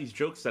would have these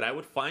jokes that I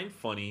would find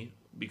funny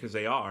because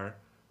they are,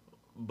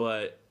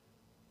 but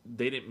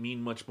they didn't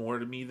mean much more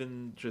to me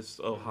than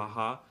just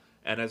haha.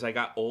 And as I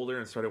got older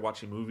and started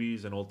watching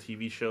movies and old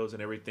TV shows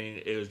and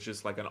everything, it was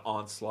just like an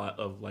onslaught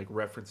of like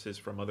references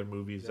from other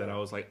movies that I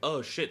was like,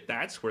 oh shit,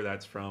 that's where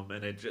that's from.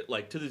 And it just,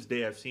 like to this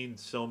day, I've seen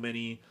so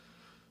many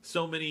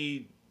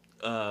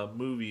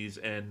movies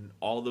and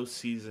all those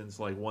seasons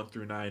like 1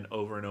 through 9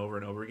 over and over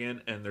and over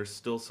again. And there's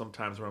still some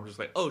times where I'm just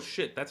like, oh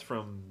shit, that's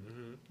from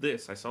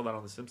this. I saw that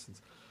on The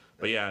Simpsons.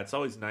 But yeah, it's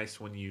always nice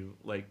when you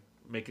like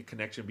make a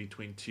connection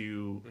between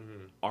two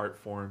art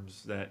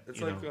forms that it's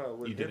you like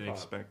you didn't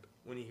expect.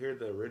 When you hear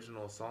the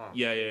original song,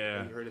 Yeah.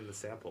 when you heard it in the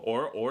sample,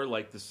 or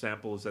like the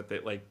samples that they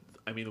like.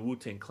 I mean, the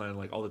Wu-Tang Clan,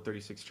 like all the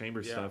 36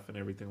 Chambers stuff and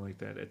everything like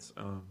that. It's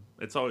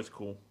always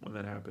cool when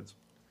that happens.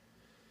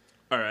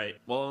 All right,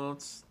 well,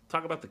 let's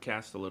talk about the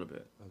cast a little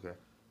bit. Okay.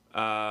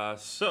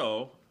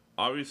 So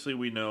obviously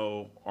we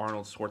know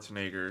Arnold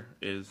Schwarzenegger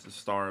is the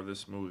star of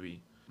this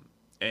movie,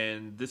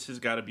 and this has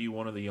got to be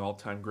one of the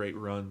all-time great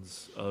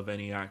runs of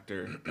any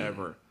actor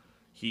ever.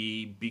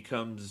 He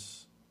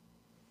becomes,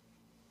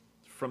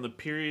 from the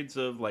periods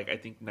of like I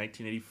think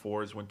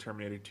 1984 is when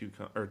Terminator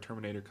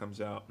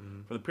comes out.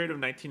 From the period of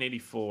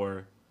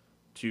 1984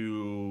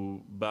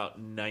 to about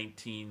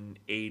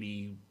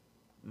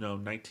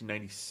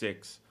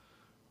 1996,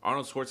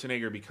 Arnold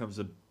Schwarzenegger becomes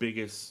the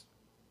biggest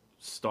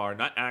star,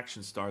 not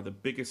action star, the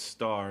biggest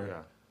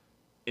star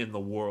in the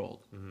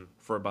world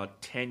for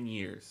about 10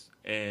 years.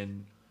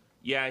 And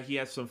yeah, he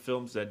has some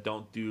films that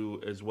don't do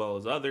as well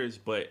as others,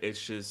 but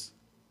it's just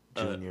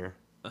Junior.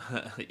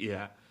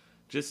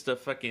 Just a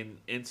fucking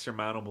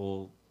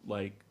insurmountable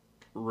like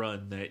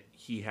run that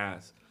he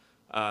has.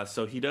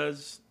 So he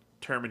does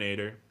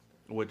Terminator,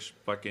 which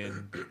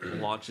fucking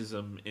launches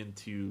him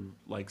into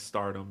like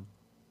stardom.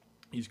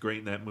 He's great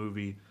in that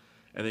movie.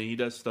 And then he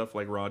does stuff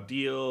like Raw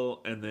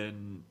Deal, and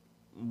then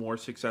more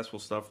successful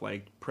stuff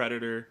like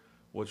Predator,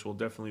 which we'll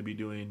definitely be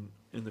doing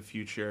in the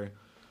future.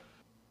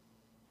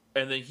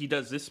 And then he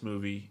does this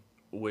movie,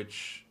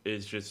 which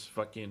is just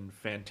fucking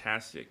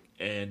fantastic.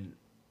 And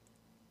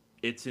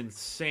it's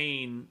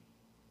insane.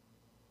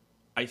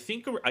 I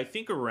think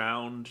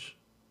around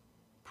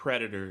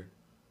Predator,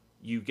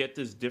 you get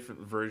this different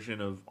version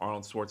of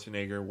Arnold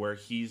Schwarzenegger where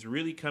he's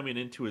really coming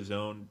into his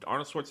own.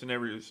 Arnold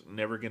Schwarzenegger is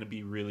never going to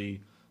be really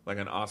like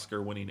an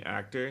Oscar-winning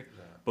actor,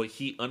 but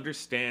he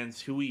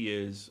understands who he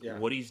is,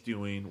 what he's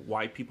doing,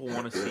 why people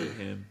want to see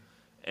him,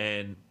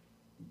 and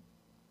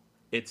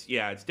it's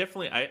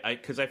definitely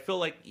because I feel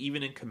like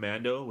even in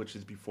Commando, which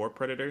is before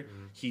Predator,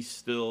 he's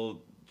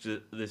still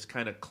just this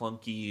kind of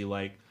clunky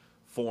like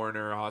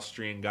foreigner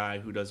Austrian guy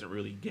who doesn't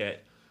really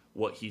get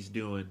what he's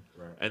doing.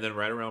 Right. And then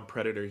right around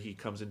Predator, he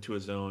comes into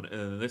his own, and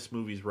then this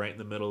movie's right in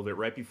the middle of it,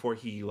 right before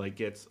he like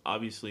gets,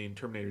 obviously in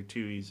Terminator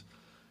 2, he's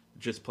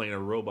just playing a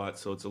robot,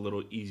 so it's a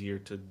little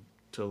easier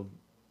to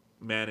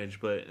manage.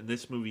 But in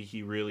this movie,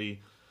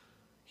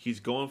 he's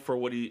going for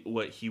what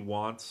he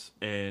wants,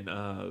 and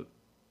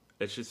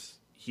it's just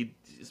he's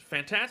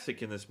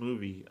fantastic in this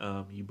movie.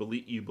 You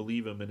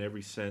believe him in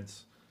every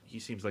sense. He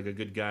seems like a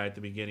good guy at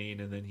the beginning,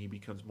 and then he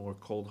becomes more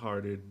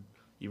cold-hearted,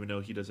 even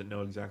though he doesn't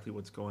know exactly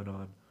what's going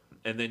on.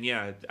 And then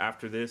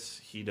after this,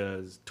 he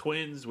does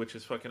Twins, which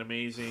is fucking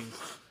amazing.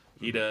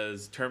 He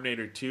does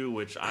Terminator 2,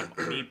 which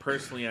me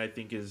personally, I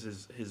think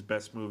is his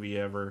best movie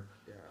ever.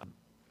 Yeah.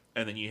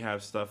 And then you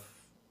have stuff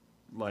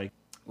like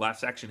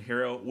Last Action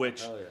Hero,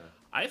 which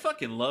I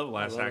fucking love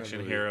Last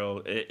Action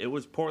Hero. It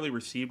was poorly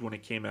received when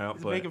it came out.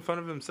 He's making fun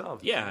of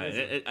himself.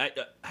 Yeah.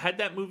 Had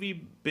that movie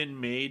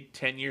been made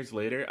 10 years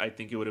later, I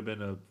think it would have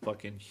been a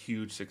fucking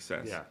huge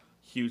success. Yeah.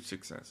 Huge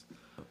success.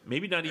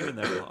 Maybe not even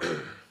that long.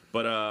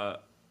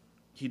 But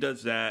he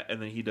does that,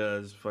 and then he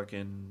does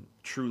fucking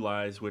True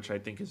Lies, which I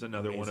think is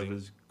another one of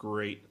his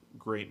great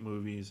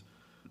movies.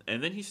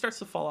 And then he starts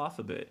to fall off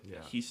a bit. Yeah.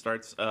 He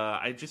starts...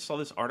 I just saw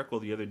this article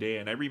the other day,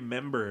 and I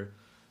remember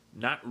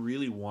not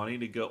really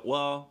wanting to go...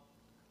 Well,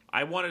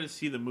 I wanted to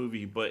see the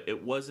movie, but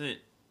it wasn't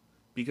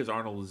because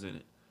Arnold was in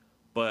it.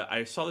 But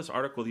I saw this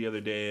article the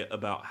other day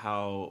about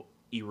how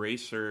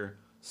Eraser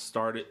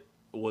started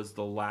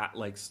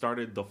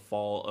the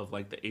fall of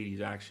like the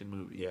 80s action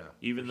movie. Yeah,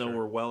 Even for though sure.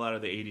 we're well out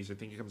of the 80s, I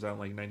think it comes out in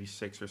like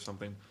 96 or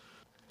something.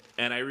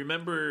 And I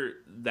remember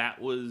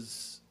that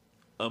was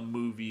a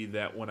movie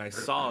that when I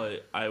saw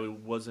it, I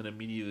wasn't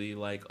immediately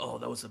like, oh,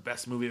 that was the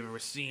best movie I've ever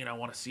seen. I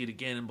want to see it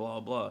again and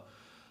blah, blah.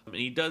 And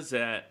he does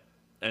that,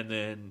 and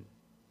then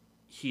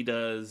he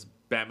does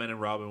Batman and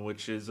Robin,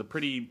 which is a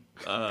pretty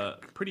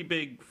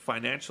big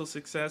financial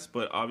success,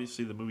 but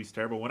obviously the movie's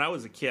terrible. When I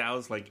was a kid, I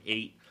was like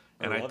 8,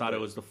 and I loved thought it. it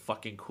was the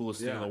fucking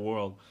coolest thing in Yeah. the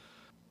world.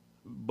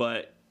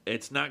 But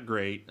it's not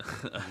great,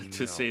 to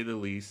No. say the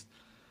least.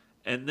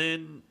 And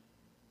then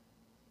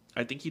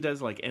I think he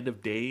does like End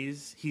of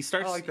Days. He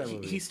starts. I like that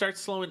movie. He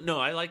starts slowing. No,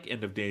 I like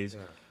End of Days,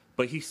 Yeah.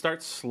 but he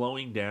starts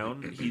slowing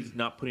down. He's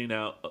not putting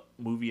out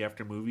movie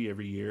after movie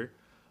every year.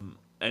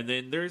 And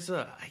then there's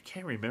I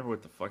can't remember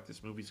what the fuck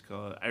this movie's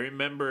called. I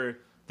remember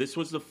this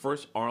was the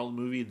first Arnold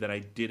movie that I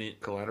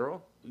didn't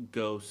Collateral?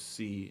 go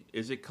see.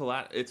 Is it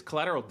It's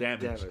Collateral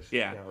Damage?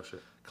 Yeah. Oh,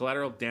 shit.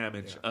 Collateral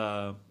Damage.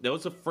 That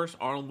was the first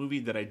Arnold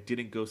movie that I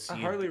didn't go see I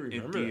hardly in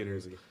remember that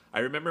theaters. movie. I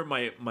remember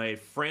my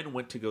friend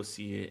went to go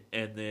see it,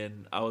 and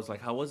then I was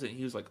like, how was it?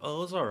 He was like, oh,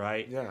 it was all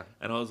right. Yeah.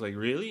 And I was like,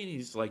 really? And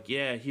he's like,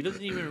 yeah, he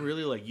doesn't even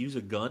really like use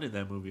a gun in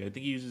that movie. I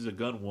think he uses a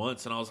gun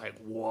once. And I was like,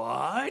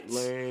 what?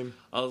 Lame.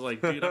 I was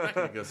like, dude, I'm not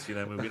going to go see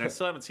that movie. And I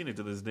still haven't seen it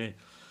to this day.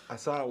 I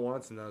saw it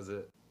once and that was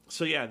it.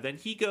 So yeah, then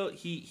he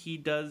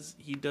does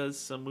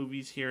some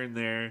movies here and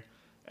there,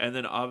 and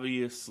then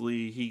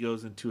obviously he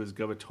goes into his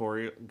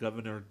gubernatorial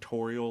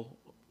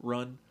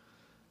run.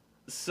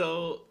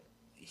 So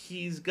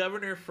he's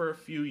governor for a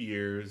few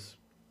years,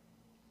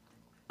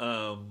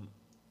 and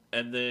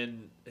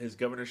then his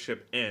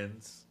governorship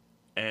ends,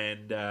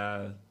 and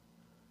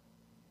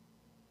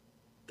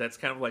that's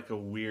kind of like a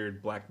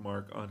weird black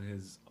mark on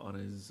his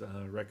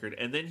record.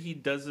 And then he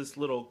does this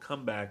little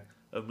comeback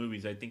of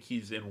movies. I think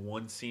he's in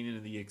one scene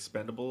in The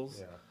Expendables.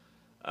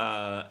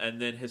 Yeah.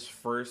 And then his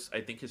first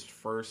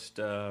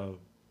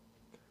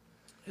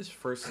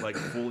like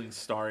fully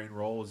starring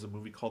role was a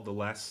movie called The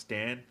Last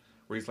Stand,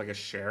 where he's like a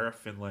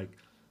sheriff in like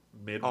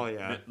the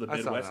I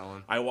Midwest. saw that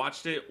one. I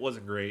watched it,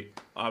 wasn't great.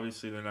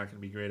 Obviously, they're not going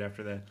to be great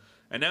after that.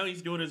 And now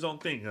he's doing his own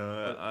thing.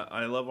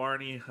 I love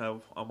Arnie.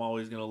 I'm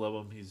always going to love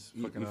him. He's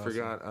You fucking awesome.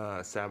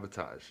 forgot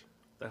Sabotage.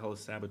 The hell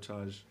is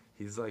Sabotage?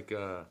 He's like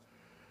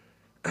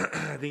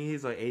I think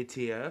he's like an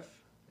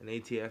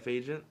ATF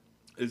agent.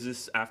 Is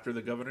this after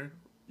the governor?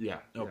 Yeah.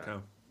 Okay.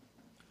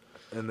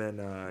 Yeah. And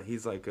then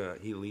he's like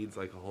he leads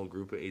like a whole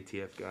group of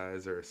ATF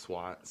guys or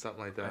SWAT,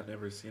 something like that. I've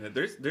never seen it.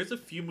 There's a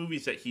few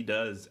movies that he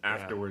does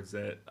afterwards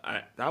that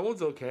That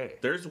one's okay.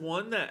 There's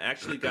one that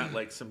actually got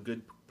like some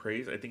good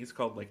praise. I think it's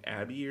called like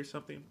Abby or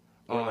something.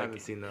 Oh, Where, I like, haven't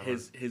seen that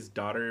his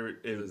daughter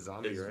is a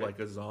zombie, right? like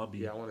a zombie.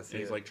 Yeah, I wanna see and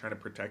he's it. like trying to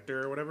protect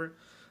her or whatever.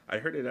 I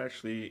heard it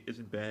actually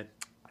isn't bad.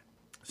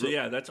 So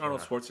yeah, that's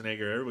Arnold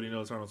Schwarzenegger. Everybody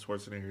knows Arnold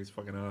Schwarzenegger. He's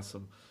fucking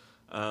awesome.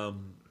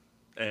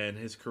 And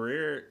his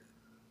career,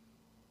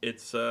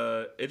 it's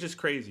just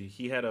crazy.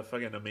 He had a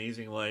fucking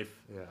amazing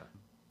life. Yeah.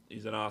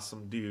 He's an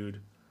awesome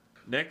dude.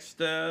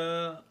 Next,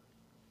 I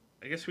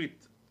guess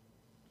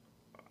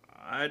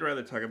I'd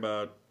rather talk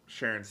about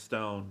Sharon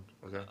Stone.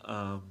 Okay.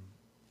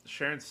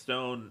 Sharon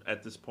Stone,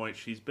 at this point,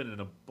 she's been in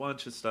a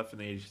bunch of stuff in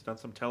the 80s. She's done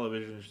some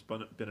television. She's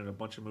been in a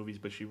bunch of movies,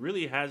 but she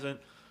really hasn't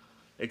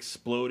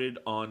exploded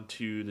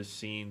onto the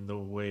scene the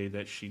way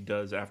that she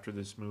does after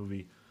this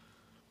movie.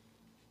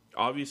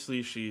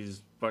 Obviously,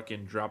 she's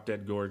fucking drop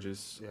dead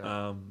gorgeous.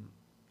 Yeah.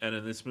 And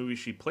in this movie,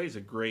 she plays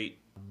a great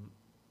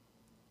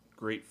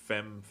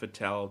femme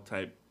fatale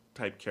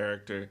type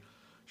character.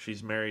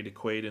 She's married to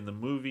Quaid in the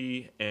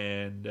movie,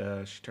 and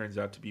she turns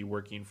out to be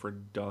working for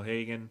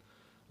Dahlhagen.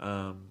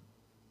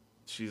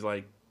 She's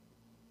like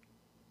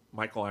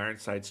Michael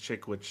Ironside's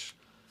chick, which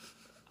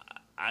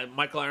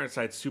Michael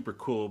Ironside's super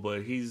cool,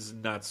 but he's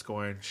not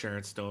scoring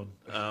Sharon Stone.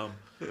 And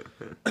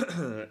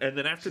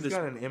then after She's this,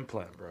 got an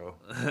implant, bro.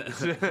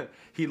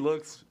 He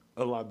looks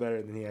a lot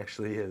better than he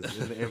actually is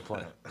in the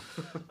implant.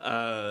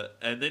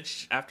 and then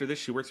after this,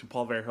 she works with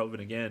Paul Verhoeven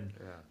again,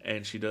 Yeah.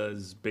 and she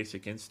does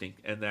Basic Instinct,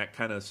 and that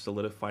kind of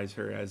solidifies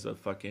her as a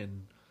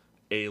fucking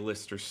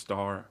A-lister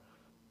star.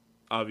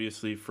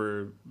 Obviously,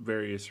 for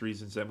various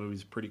reasons, that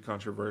movie's pretty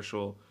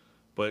controversial,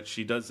 but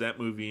she does that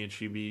movie, and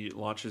she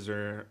launches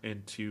her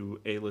into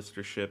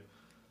A-listership.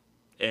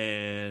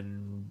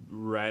 And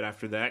right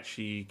after that,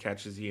 she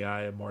catches the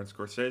eye of Martin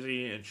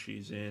Scorsese, and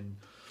she's in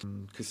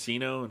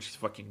Casino, and she's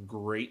fucking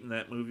great in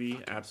that movie.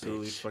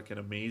 Absolutely fucking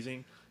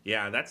amazing.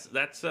 Yeah, that's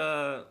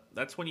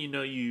when you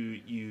know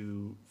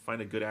you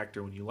find a good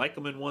actor, when you like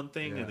them in one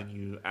thing, and then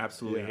you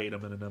absolutely hate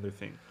them in another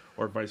thing,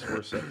 or vice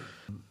versa.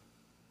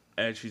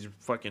 And she's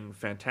fucking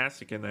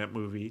fantastic in that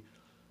movie.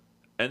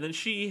 And then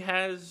she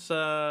has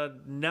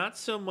not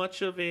so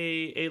much of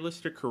a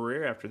A-lister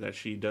career after that.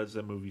 She does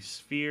the movie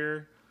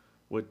Sphere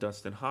with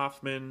Dustin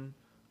Hoffman.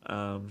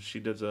 She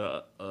does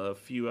a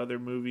few other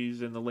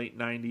movies in the late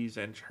 90s,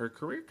 and her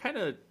career kind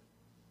of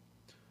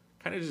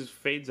just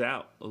fades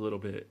out a little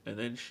bit. And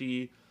then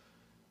she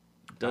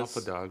does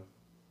Alpha Dog.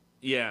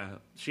 Yeah,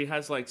 she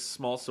has like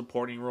small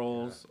supporting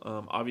roles.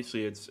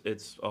 Obviously,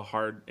 it's a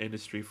hard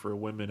industry for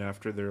women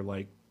after they're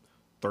like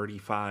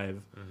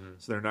 35,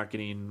 so they're not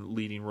getting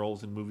leading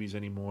roles in movies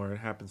anymore. It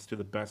happens to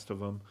the best of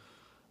them.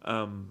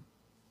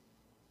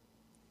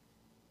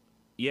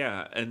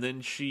 Yeah, and then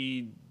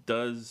she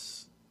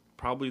does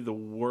probably the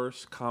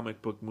worst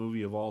comic book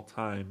movie of all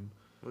time,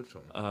 Which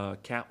one?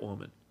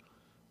 Catwoman,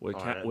 with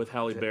I with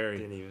Halle Berry.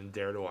 Didn't even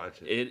dare to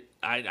watch it.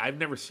 I've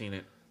never seen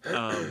it,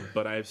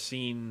 but I've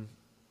seen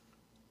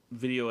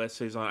video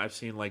essays on. I've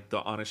seen like the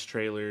honest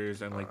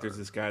trailers, and like there's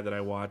this guy that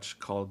I watch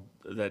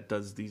that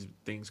does these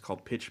things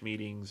called pitch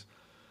meetings,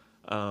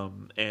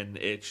 and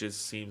it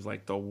just seems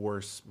like the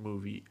worst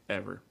movie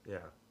ever. Yeah,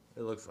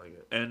 it looks like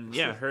it. And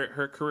yeah,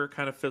 her career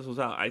kind of fizzles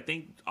out. I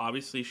think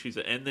obviously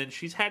and then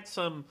she's had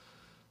some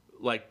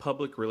like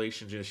public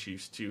relations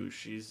issues too.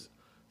 She's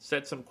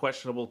said some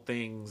questionable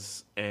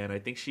things, and I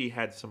think she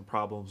had some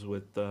problems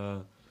with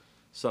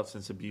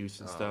substance abuse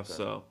and stuff. Okay.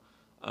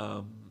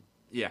 So,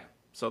 yeah.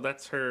 So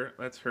that's her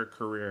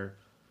career.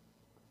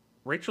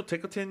 Rachel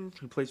Tickleton,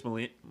 who plays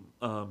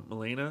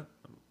Melina,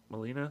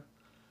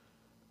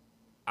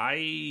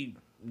 I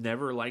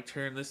never liked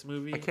her in this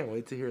movie. I can't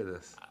wait to hear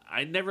this.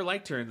 I never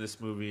liked her in this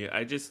movie.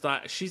 I just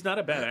thought she's not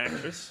a bad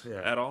actress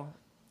at all.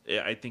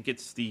 I think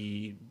it's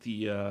the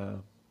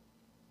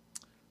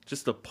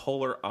just the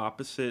polar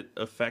opposite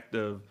effect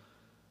of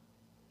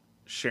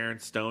Sharon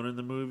Stone in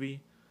the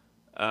movie.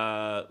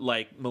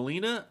 Like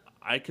Melina,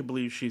 I could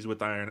believe she's with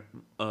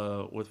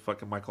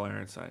fucking Michael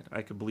Ironside.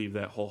 I could believe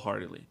that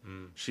wholeheartedly.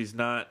 She's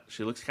not.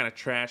 She looks kind of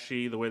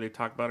trashy the way they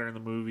talk about her in the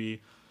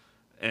movie,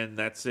 and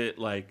that's it.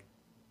 Like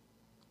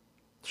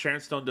Sharon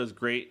Stone does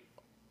great.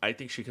 I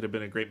think she could have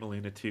been a great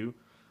Melina too.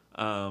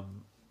 I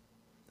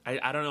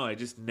don't know. I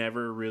just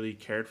never really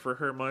cared for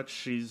her much.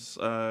 She's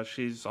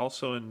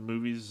also in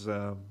movies.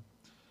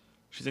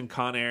 She's in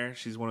Con Air.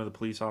 She's one of the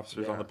police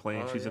officers on the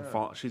plane.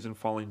 She's in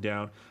Falling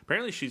Down.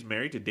 Apparently, she's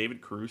married to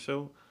David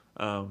Caruso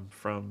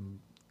from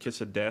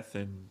Kiss of Death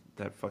and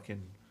that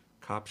fucking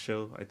cop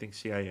show. I think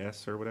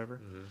CIS or whatever.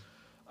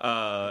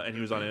 And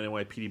he was on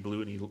NYPD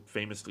Blue, and he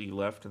famously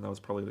left, and that was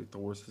probably like the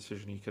worst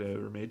decision he could have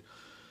ever made.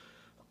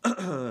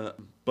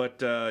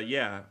 But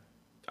yeah,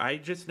 I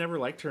just never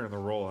liked her in the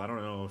role. I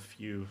don't know if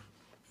you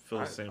feel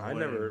the same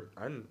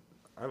way.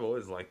 I've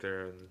always liked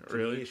her. And to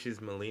Really? me, she's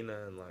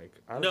Melina, and like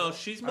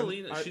she's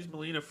Melina. She's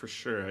Melina for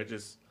sure.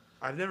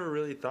 I've never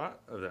really thought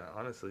of that,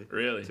 honestly.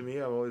 Really? To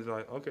me, I've always been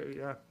like, okay,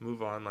 yeah,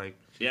 move on. Like,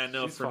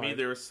 For me,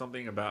 there was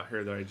something about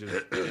her that I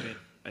just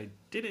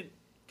didn't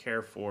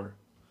care for.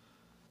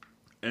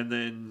 And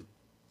then,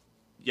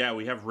 yeah,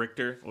 we have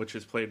Richter, which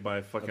is played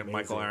by fucking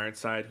Michael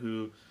Ironside,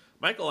 who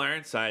Michael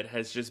Ironside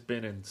has just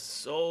been in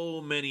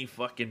so many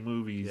fucking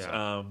movies.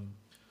 Yeah.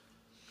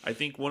 I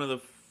think one of the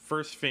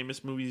first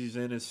famous movies he's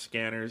in is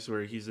Scanners,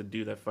 where he's a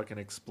dude that fucking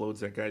explodes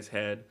that guy's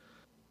head.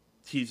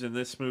 He's in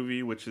this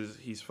movie,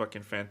 he's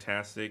fucking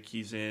fantastic.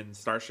 He's in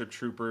Starship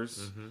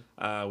Troopers,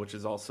 which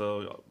is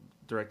also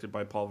directed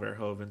by Paul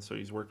Verhoeven, so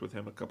he's worked with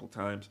him a couple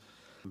times.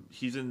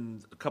 He's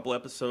in a couple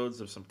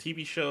episodes of some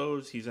TV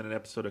shows. He's in an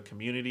episode of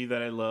Community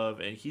that I love,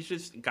 and he's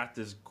just got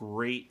this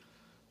great,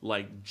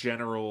 like,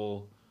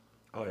 general,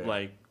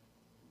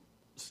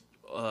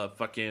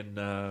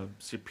 fucking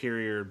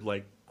superior,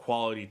 like,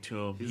 quality to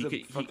him. He's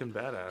fucking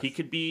badass. He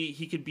could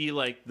be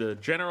like the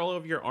general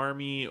of your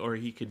army, or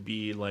he could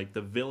be like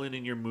the villain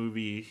in your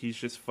movie. He's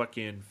just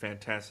fucking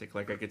fantastic.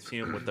 Like I could see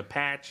him with the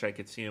patch. I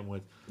could see him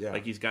with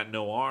like he's got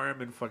no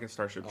arm in fucking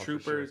Starship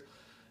Troopers,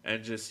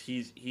 and just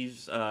he's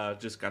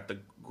just got the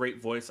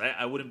great voice.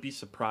 I wouldn't be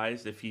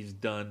surprised if he's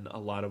done a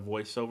lot of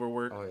voiceover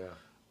work. Oh yeah.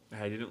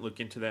 I didn't look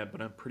into that,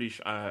 but I'm pretty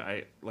sure.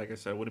 I like I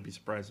said, I wouldn't be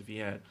surprised if he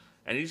had.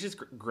 And he's just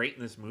great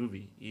in this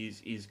movie.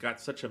 He's got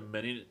such a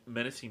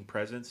menacing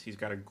presence. He's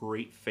got a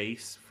great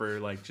face for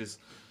like just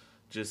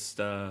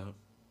a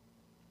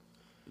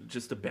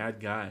bad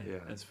guy. Yeah,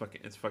 it's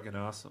fucking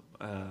awesome.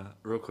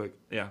 Real quick,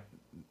 yeah,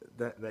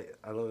 that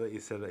I love that you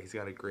said that he's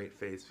got a great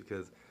face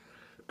because,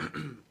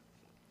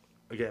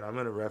 again, I'm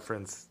gonna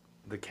reference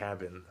The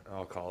Cabin.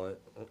 I'll call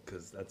it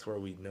because that's where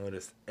we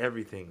noticed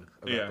everything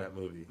about that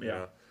movie. You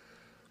know?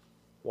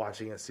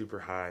 Watching it super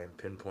high and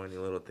pinpointing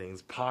little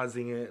things,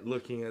 pausing it,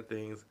 looking at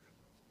things.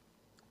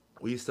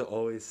 We used to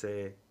always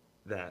say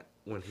that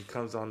when he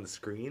comes on the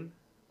screen,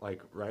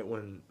 like right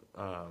when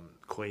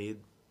Quaid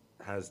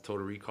has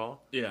Total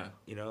Recall, you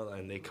know,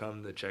 and they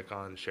come to check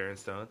on Sharon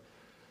Stone,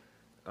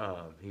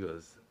 he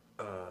goes,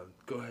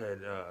 go ahead.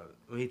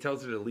 When he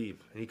tells her to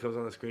leave and he comes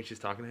on the screen, she's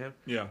talking to him.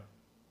 Yeah.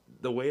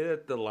 The way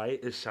that the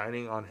light is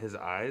shining on his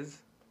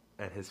eyes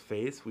and his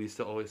face, we used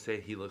to always say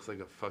he looks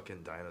like a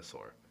fucking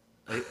dinosaur.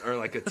 Or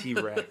like a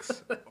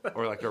T-Rex,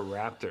 or like a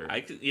raptor.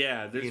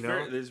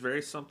 There's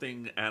very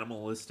something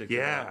animalistic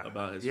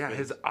about his face. Yeah,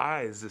 his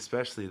eyes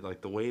especially,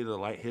 like the way the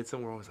light hits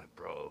him, we're always like,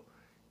 bro,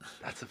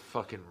 that's a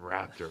fucking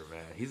raptor,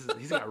 man. He's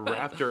got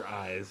raptor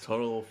eyes.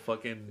 Total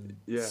fucking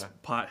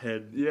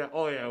pothead. Yeah,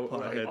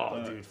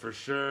 pothead, dude, for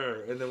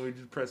sure. And then we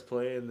just press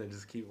play and then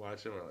just keep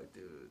watching. We're like,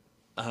 dude.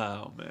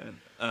 Oh, man.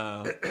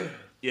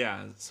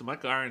 Yeah, so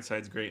Michael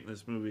Ironside's great in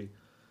this movie.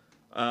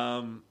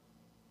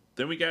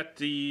 Then we got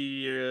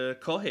the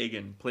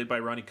Culhagen, played by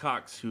Ronnie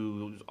Cox,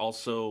 who's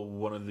also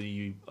one of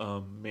the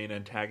main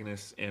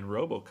antagonists in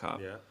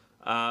RoboCop. Yeah.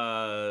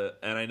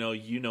 And I know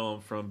you know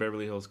him from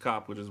Beverly Hills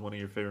Cop, which is one of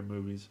your favorite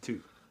movies.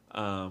 2.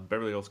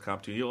 Beverly Hills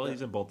Cop 2. Well,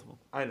 he's in both of them.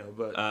 I know,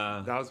 but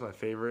that was my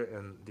favorite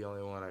and the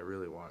only one I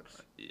really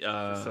watched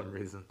for some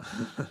reason.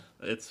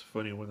 It's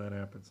funny when that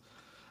happens.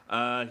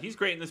 He's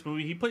great in this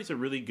movie. He plays a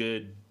really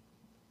good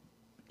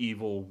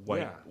evil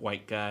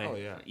white guy. Oh,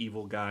 yeah.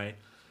 Evil guy.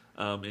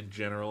 In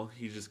general,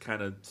 he just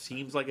kind of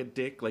seems like a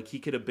dick. Like he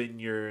could have been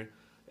your.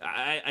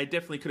 I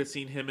definitely could have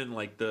seen him in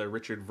like the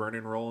Richard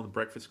Vernon role in the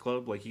Breakfast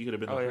Club. Like he could have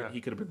been. He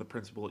could have been the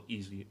principal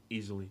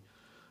easily.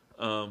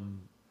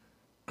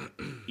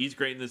 He's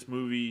great in this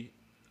movie.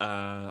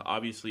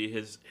 Obviously,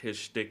 his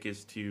shtick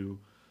is to,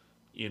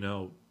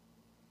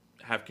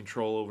 have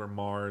control over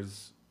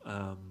Mars,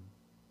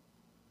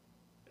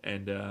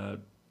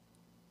 and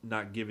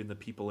not giving the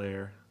people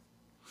air.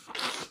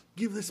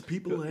 Give this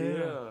people air.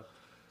 Yeah.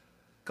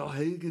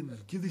 Culhagen,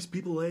 give these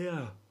people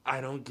air.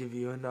 I don't give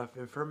you enough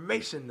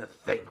information to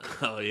think.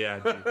 Oh yeah,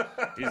 dude.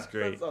 He's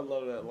great. I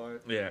love that line.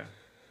 Yeah.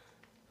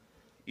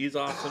 He's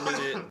awesome in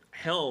it.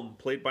 Helm,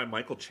 played by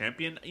Michael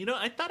Champion.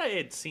 I thought I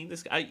had seen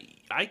this guy.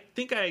 I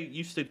think I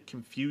used to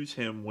confuse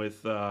him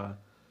with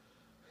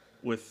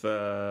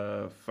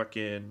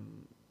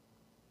fucking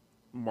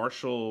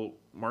Marshall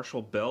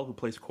Bell, who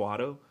plays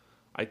Quado.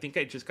 I think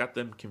I just got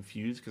them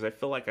confused because I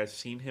feel like I've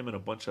seen him in a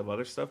bunch of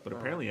other stuff, but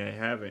apparently I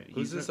haven't.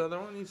 Who's this other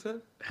one you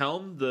said?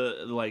 Helm,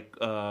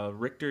 the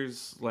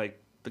Richter's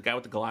the guy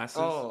with the glasses.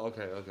 Oh,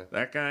 okay.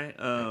 That guy.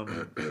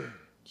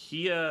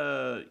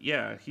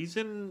 He's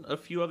in a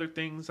few other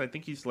things. I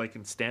think he's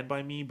in Stand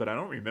By Me, but I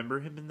don't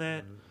remember him in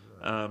that.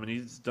 And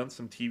he's done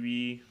some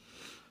TV.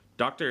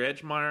 Dr.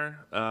 Edgemire,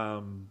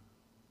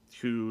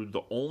 who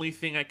the only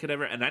thing I could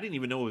ever, and I didn't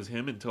even know it was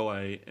him until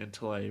I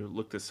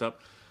looked this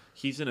up.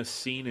 He's in a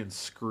scene in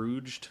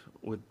Scrooged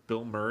with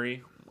Bill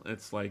Murray.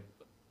 It's like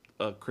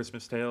a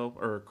Christmas Tale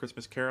or a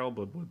Christmas Carol,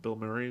 but with Bill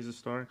Murray as a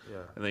star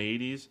in the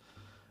 80s.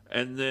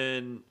 And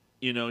then,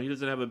 he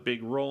doesn't have a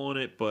big role in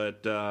it,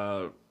 but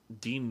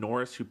Dean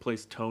Norris, who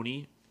plays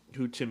Tony,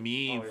 who to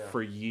me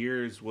for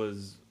years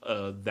was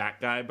that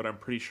guy, but I'm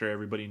pretty sure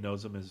everybody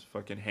knows him as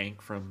fucking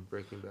Hank from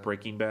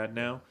Breaking Bad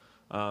now.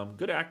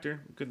 Good actor.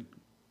 Good.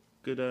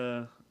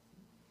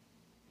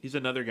 He's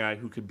another guy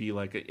who could be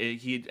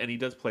he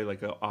does play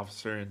like an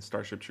officer in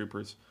Starship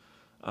Troopers.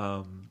 He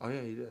does.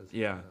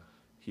 Yeah,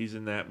 he's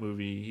in that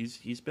movie.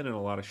 He's been in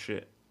a lot of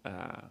shit.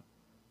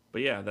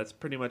 But yeah, that's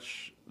pretty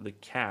much the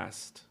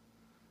cast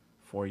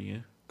for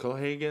you.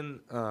 Culhagen,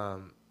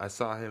 I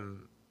saw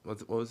him.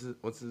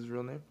 What's his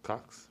real name?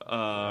 Cox.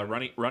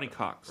 Ronnie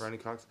Cox. Ronnie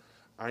Cox.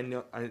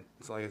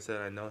 Like I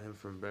said, I know him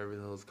from Beverly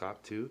Hills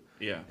Cop 2.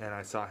 Yeah. And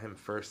I saw him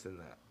first in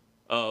that.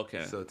 Oh,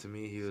 okay. So to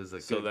me, he was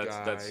good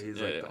guy. He's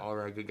the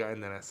all-around good guy.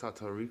 And then I saw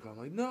Torrico. I'm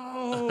like,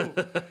 no,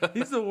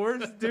 he's the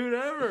worst dude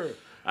ever.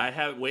 I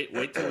have wait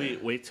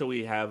till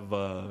we have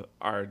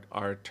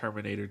our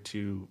Terminator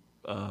 2.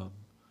 I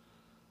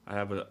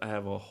have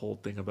a whole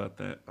thing about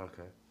that.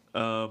 Okay.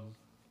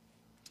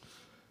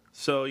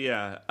 So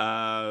yeah,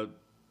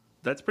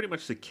 that's pretty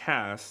much the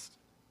cast.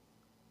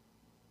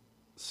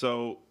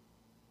 So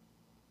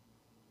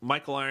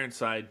Michael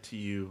Ironside to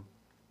you,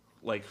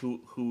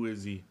 who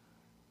is he?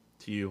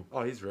 To you?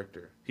 Oh, he's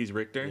Richter. He's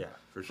Richter? Yeah,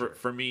 for sure.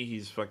 For me,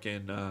 he's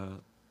fucking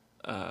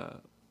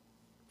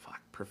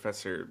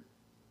Professor.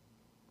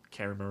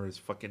 Can't remember his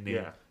fucking name.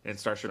 Yeah. And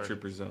Starship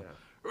Troopers though.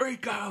 Yeah.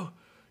 Rico,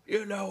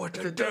 you know what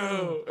to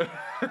do.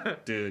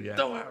 Dude, yeah.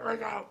 Do it,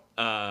 Rico.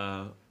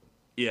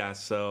 Yeah,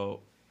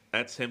 so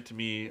that's him to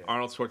me. Yeah.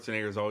 Arnold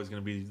Schwarzenegger is always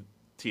going to be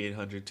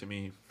T-800 to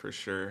me for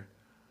sure.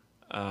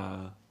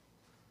 Yeah,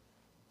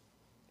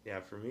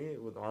 for me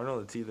with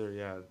Arnold, it's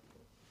either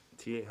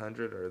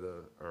T-800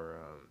 or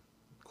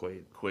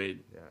Quaid. Quaid.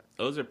 Yeah,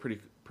 those are pretty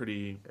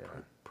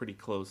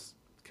close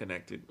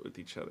connected with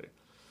each other.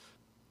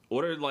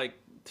 What are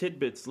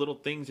tidbits, little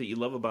things that you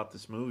love about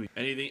this movie?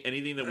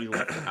 Anything that we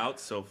left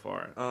out so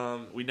far?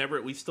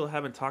 We still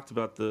haven't talked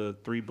about the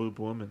 3 boob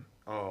woman.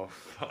 Oh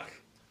fuck!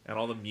 And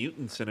all the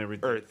mutants and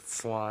everything. Earth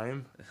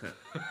slime.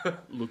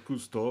 Look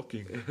who's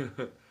talking.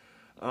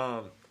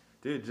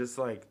 Dude, just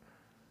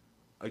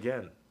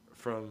again,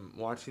 from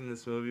watching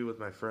this movie with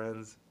my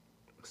friends,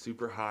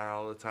 super high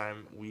all the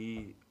time,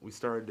 we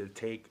started to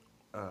take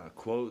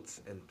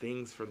quotes and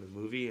things from the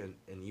movie and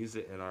use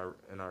it in our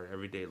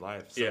everyday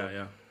life. So,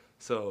 yeah.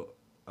 So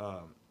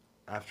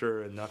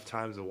after enough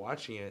times of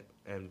watching it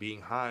and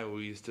being high,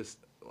 we used to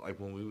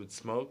when we would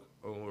smoke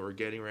or when we were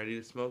getting ready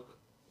to smoke,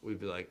 we'd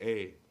be like,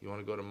 "Hey, you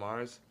want to go to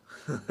Mars?"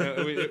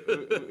 we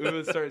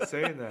would start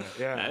saying that.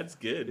 Yeah, that's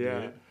good. Yeah,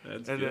 dude.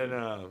 That's and good.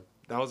 then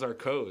that was our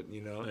code,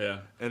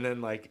 Yeah. And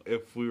then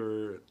if we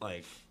were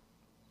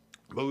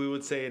but we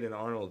would say it in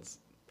Arnold's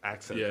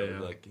accent. Yeah,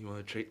 though, yeah. You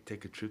want to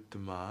take a trip to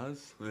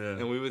Mars? Yeah.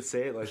 And we would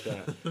say it like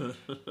that.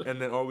 And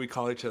then, or we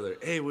call each other,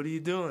 "Hey, what are you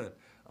doing?"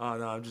 "Oh,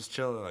 no, I'm just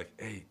chilling."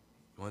 "Hey,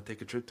 you want to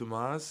take a trip to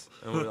Mars?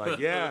 And we're like,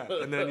 yeah.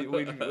 And then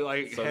we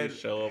like So we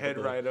show up head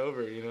with right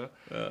over, you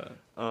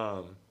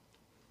know?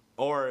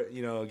 Or,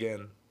 you know,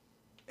 again,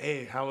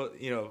 hey, how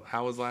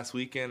was last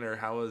weekend or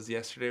how was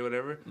yesterday,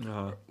 whatever?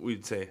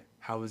 We'd say,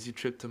 how was your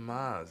trip to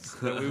Mars?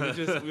 And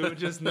we would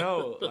just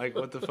know like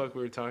what the fuck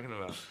we were talking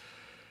about.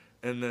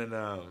 And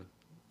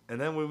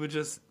then we would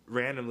just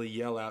randomly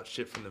yell out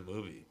shit from the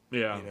movie.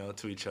 Yeah. You know,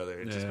 to each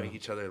other and just make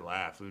each other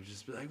laugh. We would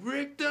just be like,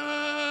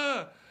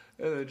 Richter!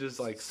 And then just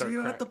like start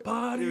at the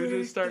party. We would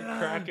just start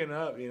cracking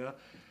up, you know?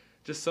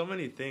 Just so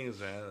many things,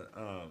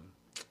 man.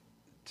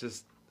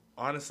 Just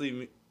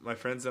honestly, my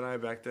friends and I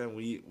back then,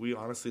 we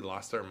honestly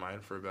lost our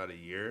mind for about a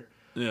year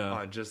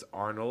on just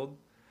Arnold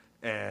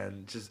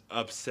and just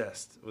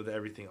obsessed with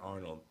everything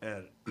Arnold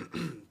and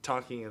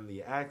talking in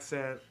the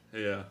accent.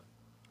 Yeah.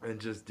 And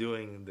just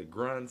doing the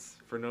grunts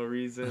for no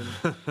reason.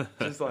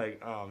 Just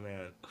like, oh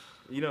man.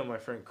 You know my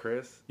friend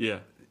Chris?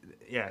 Yeah.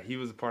 Yeah, he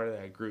was a part of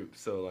that group.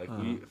 So like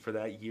we for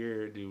that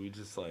year, dude, we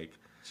just like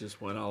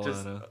just went all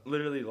just out.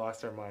 Literally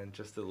lost our mind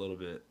just a little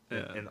bit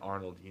in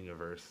Arnold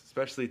universe,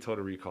 especially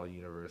Total Recall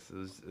universe. It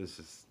was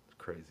just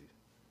crazy.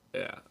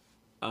 Yeah.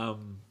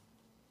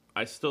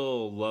 I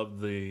still love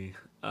the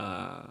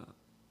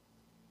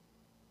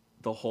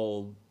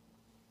whole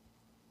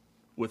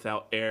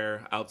without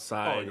air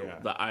outside,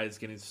 the eyes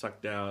getting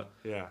sucked out.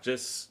 Yeah.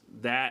 Just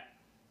that,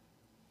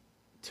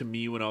 to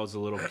me, when I was a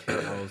little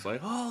kid, I was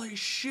like, holy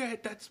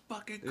shit, that's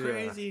fucking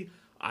crazy.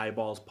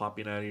 Eyeballs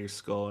popping out of your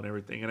skull and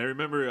everything. And I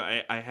remember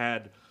I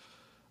had,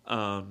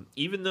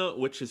 even though,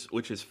 which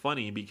is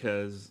funny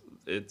because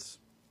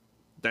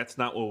that's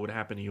not what would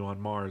happen to you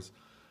on Mars.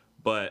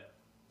 But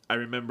I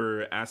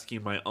remember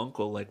asking my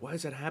uncle, like, why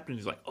is that happening?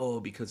 He's like, oh,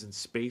 because in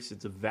space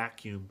it's a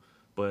vacuum.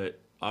 But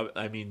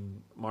I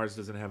mean, Mars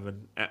doesn't have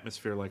an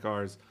atmosphere like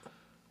ours.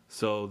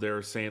 So they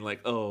were saying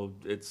like, oh,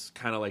 it's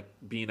kind of like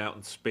being out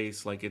in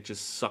space, like it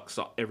just sucks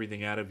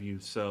everything out of you.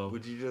 So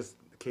would you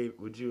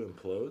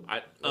implode?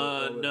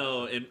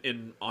 No,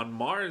 on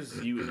Mars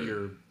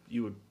you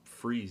would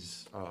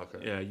freeze. Oh, okay.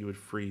 Yeah, you would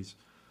freeze.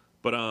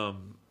 But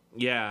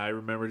yeah, I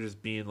remember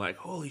just being like,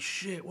 holy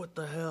shit, what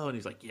the hell? And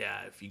he's like,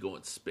 yeah, if you go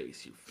in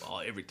space,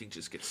 everything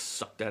just gets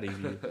sucked out of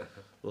you.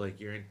 Like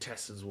your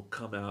intestines will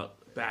come out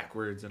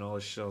backwards and all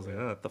this shit. I was like,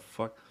 oh, what the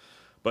fuck?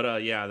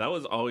 But yeah, that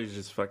was always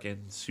just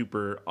fucking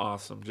super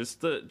awesome.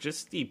 Just the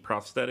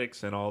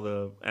prosthetics and all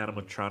the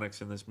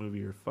animatronics in this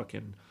movie are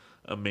fucking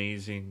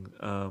amazing.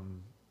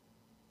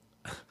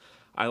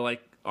 I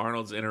like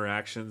Arnold's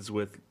interactions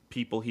with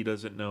people he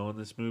doesn't know in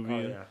this movie.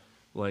 Oh, yeah.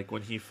 Like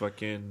when he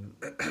fucking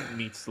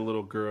meets the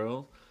little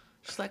girl.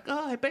 She's like,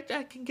 oh, I bet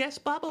I can guess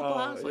blah, blah,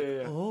 blah. I was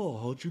like, oh,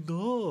 how'd you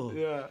know?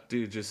 Yeah.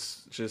 Dude,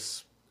 just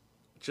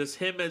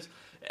him as...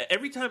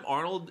 Every time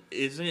Arnold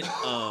isn't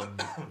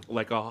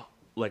like a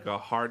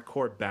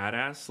hardcore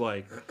badass,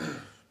 like...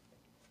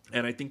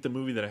 And I think the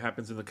movie that it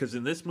happens in because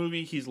in this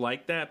movie he's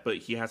like that, but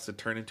he has to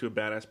turn into a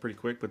badass pretty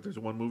quick. But there's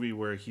one movie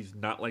where he's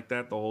not like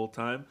that the whole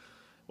time,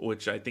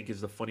 which I think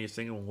is the funniest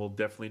thing, and we'll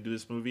definitely do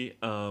this movie,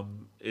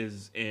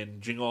 is in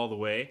Jingle All the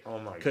Way. Oh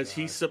my god. Because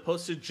he's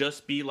supposed to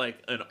just be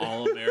like an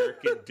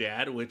all-American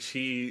dad, which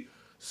he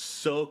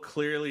so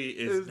clearly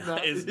is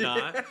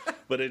not.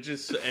 But it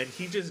just, and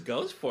he just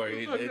goes for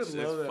it. It's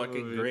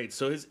fucking movie. Great.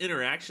 So his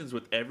interactions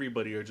with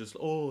everybody are just,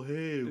 oh,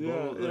 hey,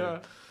 yeah.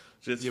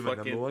 Just you're fucking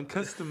my number one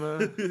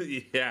customer.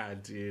 Yeah,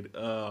 dude.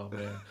 Oh,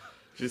 man.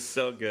 Just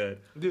so good.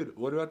 Dude,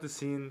 what about the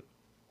scene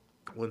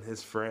when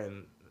his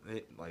friend...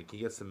 he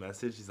gets the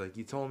message. He's like,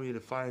 "You told me to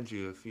find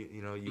you if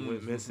you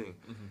went missing."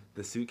 Mm-hmm.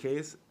 The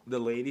suitcase, the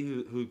lady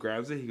who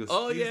grabs it, he goes,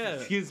 "Oh yeah,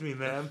 excuse me,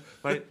 ma'am,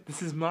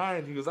 this is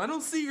mine." He goes, "I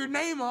don't see your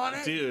name on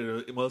it."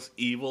 Dude, the most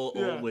evil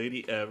old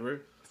lady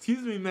ever.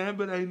 Excuse me, ma'am,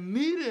 but I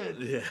need it.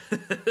 Yeah.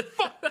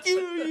 Fuck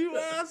you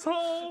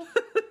asshole.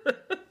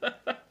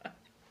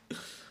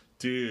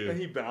 Dude, and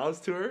he bows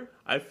to her.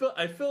 I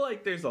feel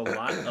like there's a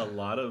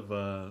lot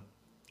of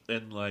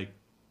in like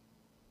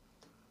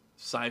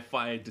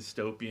sci-fi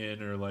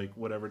dystopian or like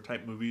whatever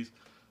type movies,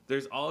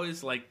 there's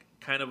always like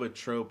kind of a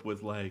trope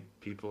with like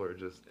people are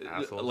just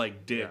assholes,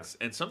 like dicks.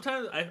 And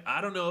sometimes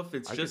I don't know if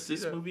it's just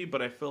this movie,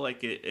 but I feel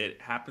like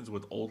it happens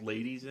with old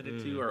ladies in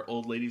it too, or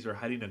old ladies are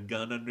hiding a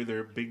gun under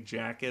their big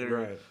jacket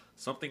or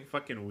something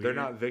fucking weird. They're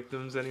not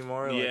victims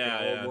anymore.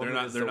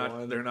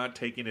 They're not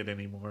taking it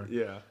anymore.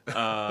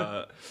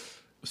 Yeah.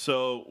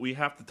 So we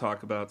have to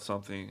talk about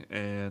something,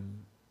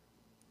 and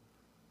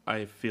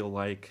I feel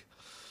like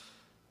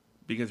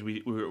because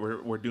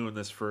we're doing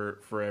this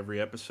for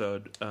every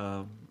episode,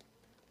 and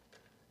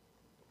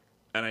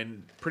I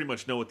pretty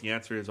much know what the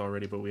answer is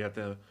already, but we have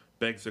to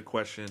beg the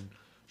question: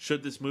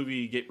 should this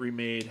movie get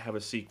remade, have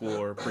a sequel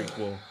or a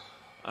prequel?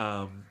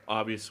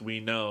 Obviously, we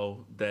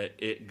know that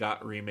it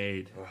got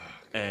remade,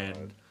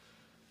 and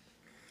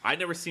I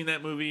never seen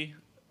that movie.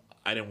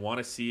 I didn't want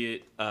to see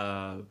it,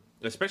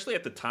 especially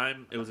at the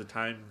time. It was a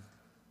time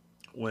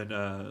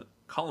when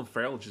Colin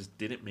Farrell just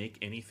didn't make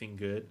anything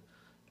good.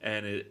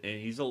 And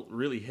he's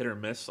really hit or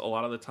miss a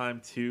lot of the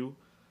time too.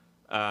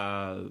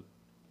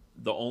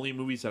 the only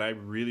movies that I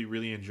really,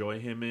 really enjoy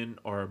him in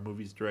are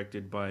movies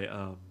directed by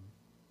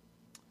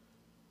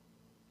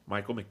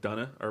Michael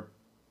McDonough or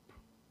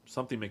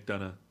something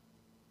McDonough.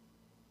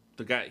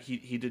 The guy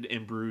he did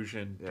In Bruges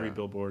and Three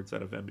Billboards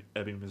out of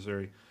Ebbing,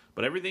 Missouri.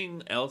 But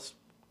everything else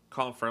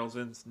Colin Farrell's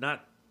in's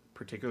not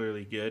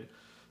particularly good.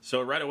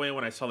 So right away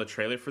when I saw the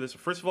trailer for this,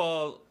 first of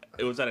all,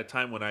 it was at a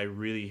time when I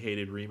really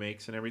hated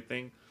remakes and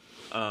everything.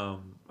 I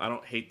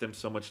don't hate them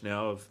so much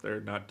now if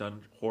they're not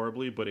done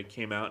horribly, but it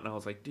came out and I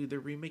was like, dude, they're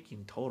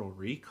remaking Total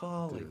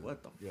Recall? Dude, like,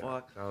 what the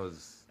fuck? That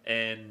was...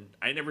 And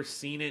I never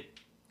seen it.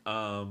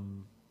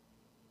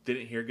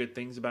 Didn't hear good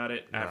things about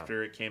it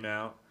after it came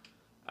out.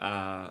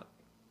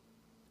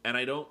 And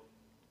I don't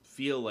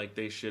feel like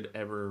they should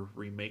ever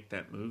remake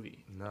that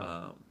movie.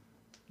 No.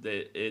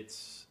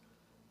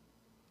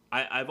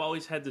 I've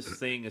always had this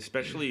thing,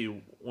 especially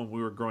when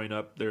we were growing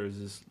up, there was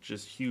this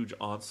just huge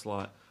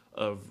onslaught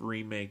of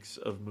remakes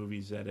of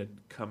movies that had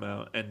come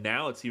out. And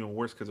now it's even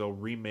worse because they'll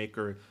remake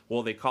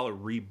they call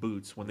it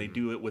reboots. When they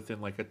do it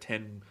within like a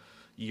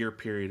 10-year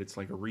period, it's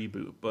like a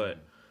reboot. But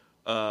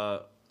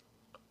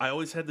I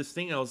always had this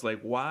thing. I was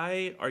like,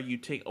 why are you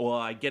taking... Well,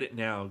 I get it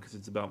now because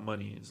it's about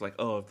money. It's like,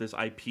 oh, if this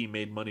IP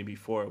made money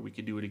before, we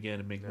could do it again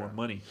and make more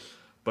money.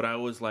 But I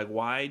was like,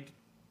 why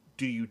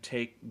do you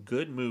take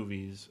good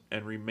movies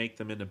and remake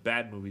them into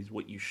bad movies?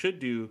 What you should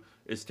do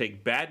is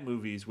take bad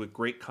movies with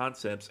great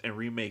concepts and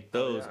remake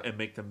those and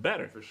make them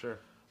better. For sure.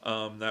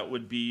 That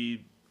would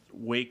be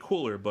way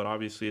cooler, but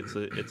obviously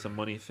it's a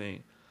money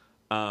thing.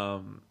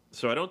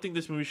 So I don't think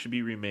this movie should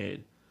be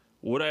remade.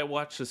 Would I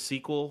watch a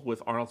sequel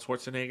with Arnold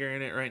Schwarzenegger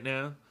in it right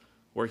now,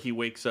 where he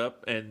wakes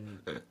up and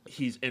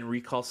he's in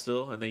recall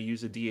still, and they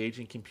use a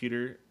de-aging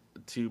computer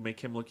to make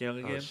him look young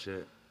again? Oh,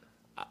 shit.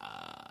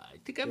 I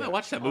think I might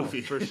watch that movie.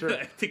 For sure.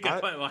 I think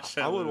I might watch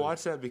that I would movie.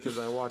 watch that because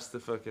I watched the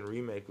fucking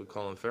remake with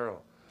Colin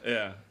Farrell.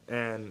 Yeah.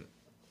 And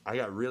I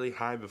got really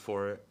high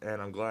before it,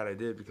 and I'm glad I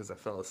did because I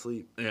fell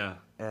asleep. Yeah.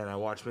 And I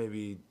watched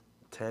maybe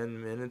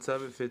 10 minutes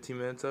of it, 15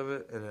 minutes of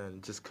it, and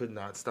then just could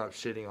not stop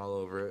shitting all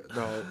over it.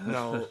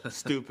 No,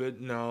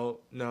 stupid, no.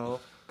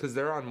 Because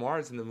they're on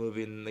Mars in the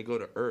movie, and then they go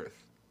to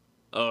Earth.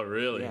 Oh,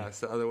 really? Yeah, it's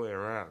the other way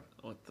around.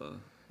 What the?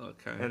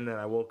 Okay. And then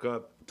I woke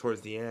up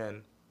towards the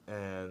end,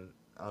 and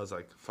I was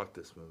like, fuck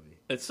this movie.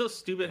 It's so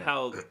stupid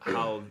how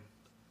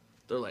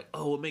they're like,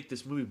 oh, we'll make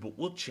this movie, but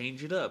we'll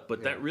change it up.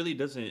 But that really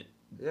doesn't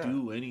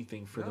do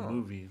anything for the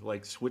movie.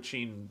 Like,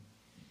 switching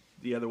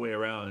the other way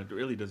around, it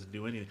really doesn't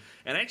do anything.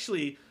 And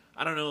actually...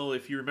 I don't know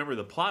if you remember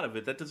the plot of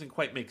it. That doesn't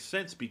quite make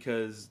sense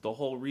because the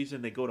whole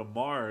reason they go to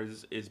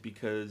Mars is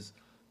because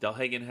Del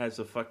Hagen has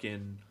a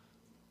fucking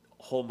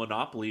whole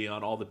monopoly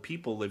on all the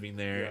people living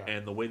there,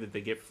 and the way that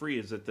they get free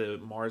is that the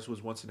Mars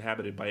was once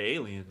inhabited by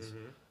aliens,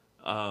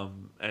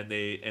 and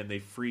they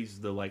freeze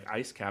the like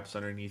ice caps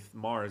underneath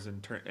Mars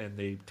and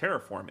they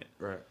terraform it.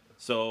 Right.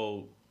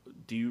 So,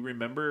 do you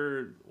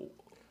remember?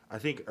 I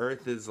think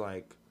Earth is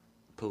like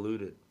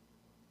polluted,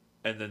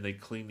 and then they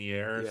clean the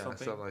air or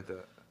something. Something like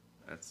that.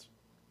 That's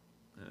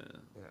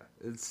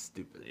it's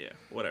stupid. Yeah,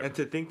 whatever. And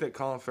to think that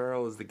Colin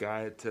Farrell is the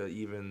guy to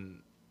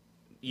even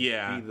be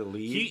the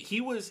lead.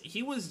 He was.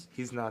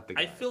 He's not the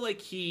guy. I feel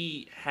like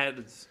he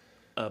had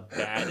a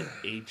bad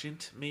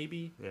agent,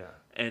 maybe. Yeah.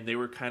 And they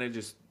were kind of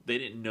just they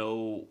didn't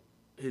know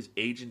his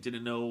agent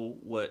didn't know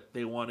what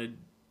they wanted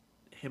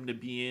him to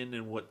be in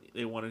and what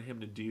they wanted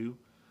him to do,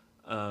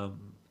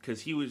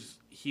 because he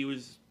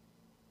was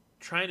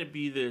trying to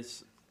be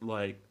this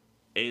like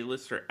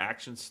A-lister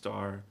action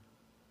star.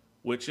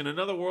 Which in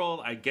another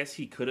world, I guess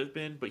he could have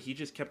been, but he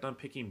just kept on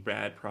picking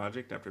bad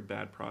project after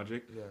bad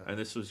project, and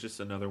this was just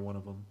another one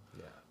of them.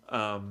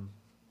 Yeah.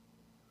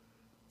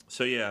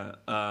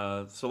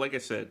 So like I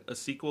said, a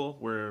sequel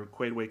where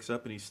Quaid wakes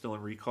up and he's still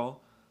in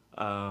recall.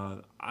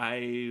 I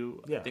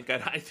think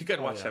I'd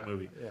watch that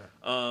movie. Yeah.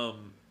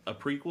 A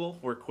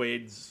prequel where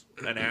Quaid's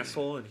an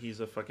asshole and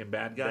he's a fucking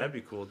bad guy. That'd be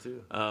cool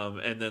too.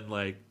 And then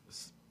like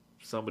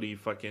somebody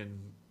fucking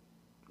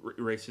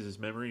erases his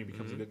memory and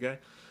becomes a good guy.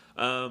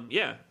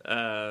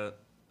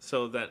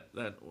 So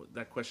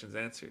that question's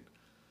answered.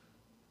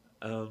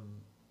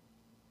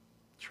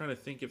 Trying to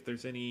think if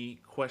there's any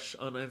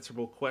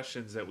unanswerable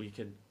questions that we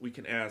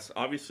can ask.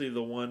 Obviously,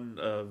 the one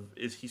of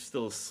is he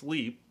still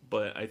asleep?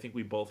 But I think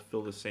we both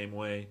feel the same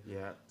way.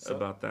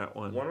 About that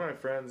one. One of my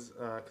friends,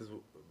 because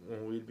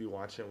when we'd be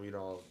watching, we'd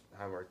all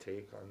have our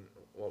take on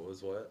what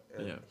was what.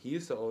 And he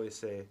used to always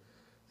say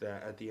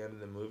that at the end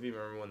of the movie,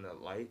 remember when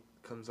that light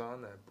comes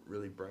on, that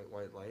really bright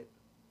white light.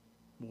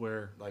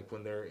 Where? Like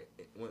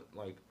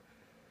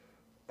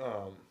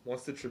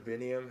once the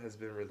tribinium has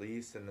been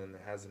released and then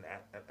it has an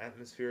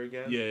atmosphere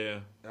again.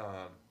 Yeah.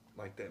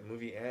 Like that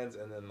movie ends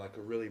and then like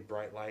a really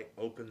bright light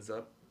opens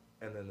up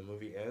and then the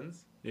movie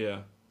ends.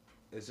 Yeah.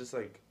 It's just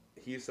like,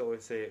 he used to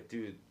always say,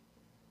 dude,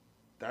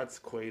 that's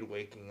Quaid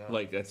waking up.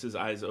 Like that's his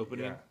eyes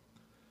opening? Yeah.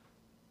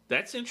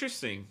 That's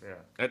interesting. Yeah.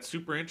 That's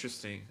super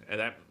interesting. And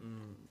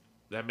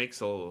that makes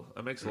a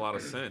lot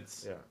of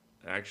sense. Yeah.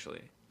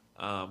 Actually.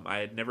 I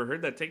had never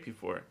heard that take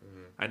before.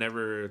 Mm-hmm. I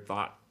never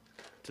thought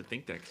to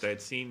think that because I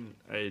had seen,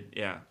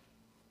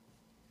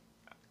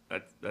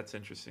 That's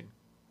interesting.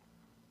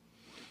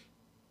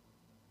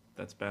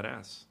 That's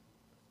badass.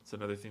 It's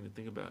another thing to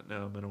think about.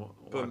 Now I'm gonna watch.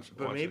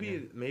 But watch it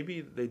again.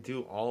 maybe they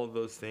do all of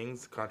those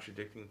things,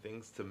 contradicting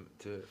things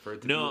for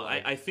it to. No, be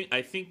like, I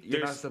think you're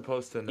there's not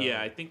supposed to know.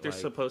 Yeah, I think there's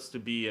like, supposed to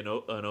be an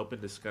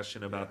open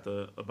discussion about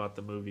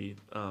the movie.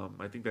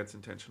 I think that's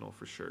intentional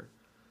for sure.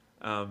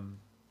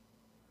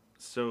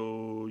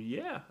 So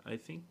yeah, I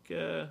think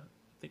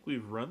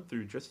we've run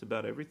through just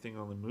about everything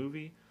on the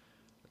movie.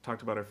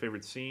 Talked about our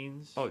favorite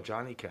scenes. Oh,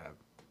 Johnny Cab.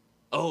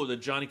 Oh, the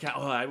Johnny Cab.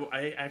 Oh,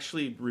 I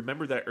actually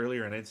remembered that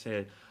earlier, and I'd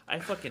say I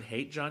fucking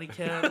hate Johnny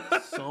Cab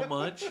so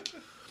much.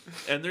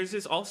 And there's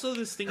this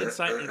thing in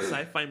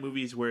sci-fi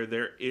movies where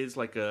there is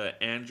like a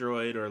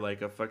android or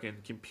like a fucking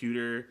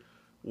computer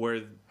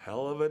where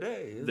Hell of a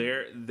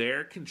day.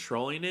 they're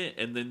controlling it,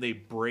 and then they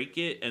break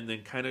it, and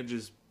then kind of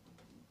just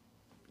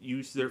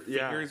use their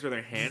fingers or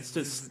their hands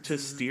to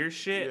steer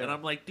shit. Yeah. And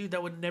I'm like, dude,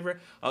 that would never.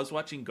 I was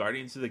watching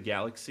Guardians of the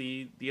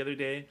Galaxy the other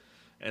day,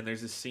 and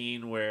there's a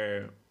scene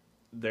where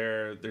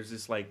there's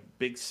this like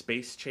big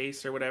space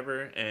chase or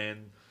whatever,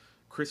 and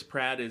Chris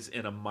Pratt is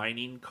in a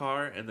mining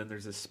car, and then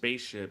there's a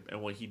spaceship, and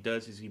what he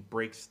does is he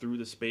breaks through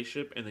the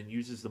spaceship and then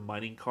uses the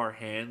mining car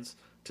hands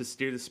to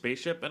steer the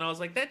spaceship. And I was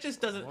like, that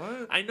just doesn't.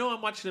 What? I know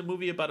I'm watching a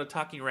movie about a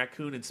talking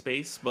raccoon in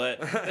space, but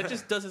that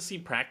just doesn't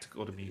seem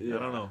practical to me. Yeah. I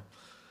don't know.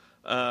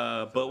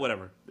 But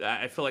whatever.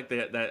 I feel like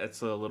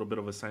that's a little bit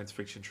of a science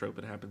fiction trope.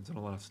 It happens in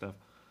a lot of stuff.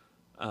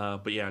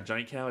 But yeah,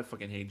 Johnny Cab. I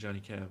fucking hate Johnny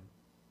Cab.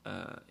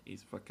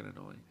 He's fucking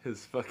annoying.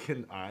 His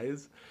fucking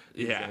eyes.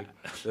 He's Yeah. like,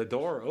 the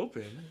door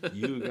opened.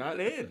 You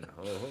got in.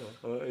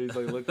 He's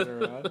like looking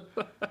around.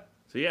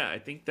 So yeah, I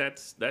think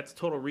that's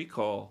Total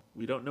Recall.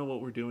 We don't know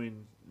what we're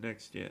doing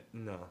next yet.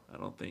 No. I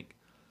don't think.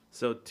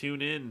 So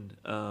tune in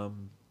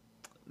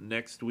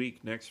next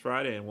week, next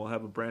Friday, and we'll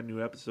have a brand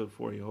new episode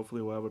for you.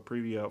 Hopefully we'll have a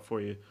preview out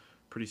for you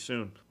pretty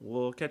soon.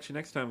 We'll catch you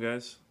next time,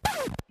 guys.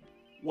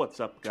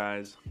 What's up,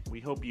 guys? We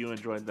hope you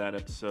enjoyed that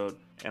episode.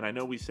 And I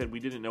know we said we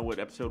didn't know what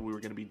episode we were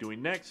going to be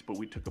doing next, but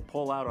we took a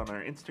poll out on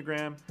our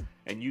Instagram,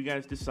 and you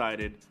guys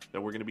decided that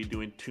we're going to be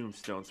doing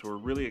Tombstone. So we're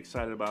really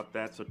excited about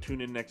that. So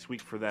tune in next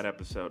week for that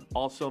episode.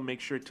 Also,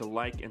 make sure to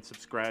like and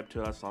subscribe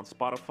to us on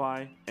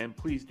Spotify, and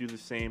please do the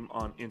same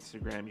on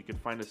Instagram. You can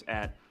find us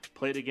at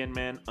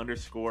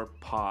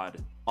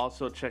playitagainman_pod.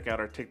 Also, check out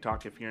our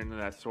TikTok if you're into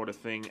that sort of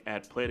thing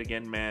at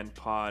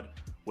playitagainmanpod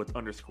with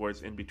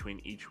underscores in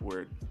between each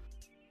word.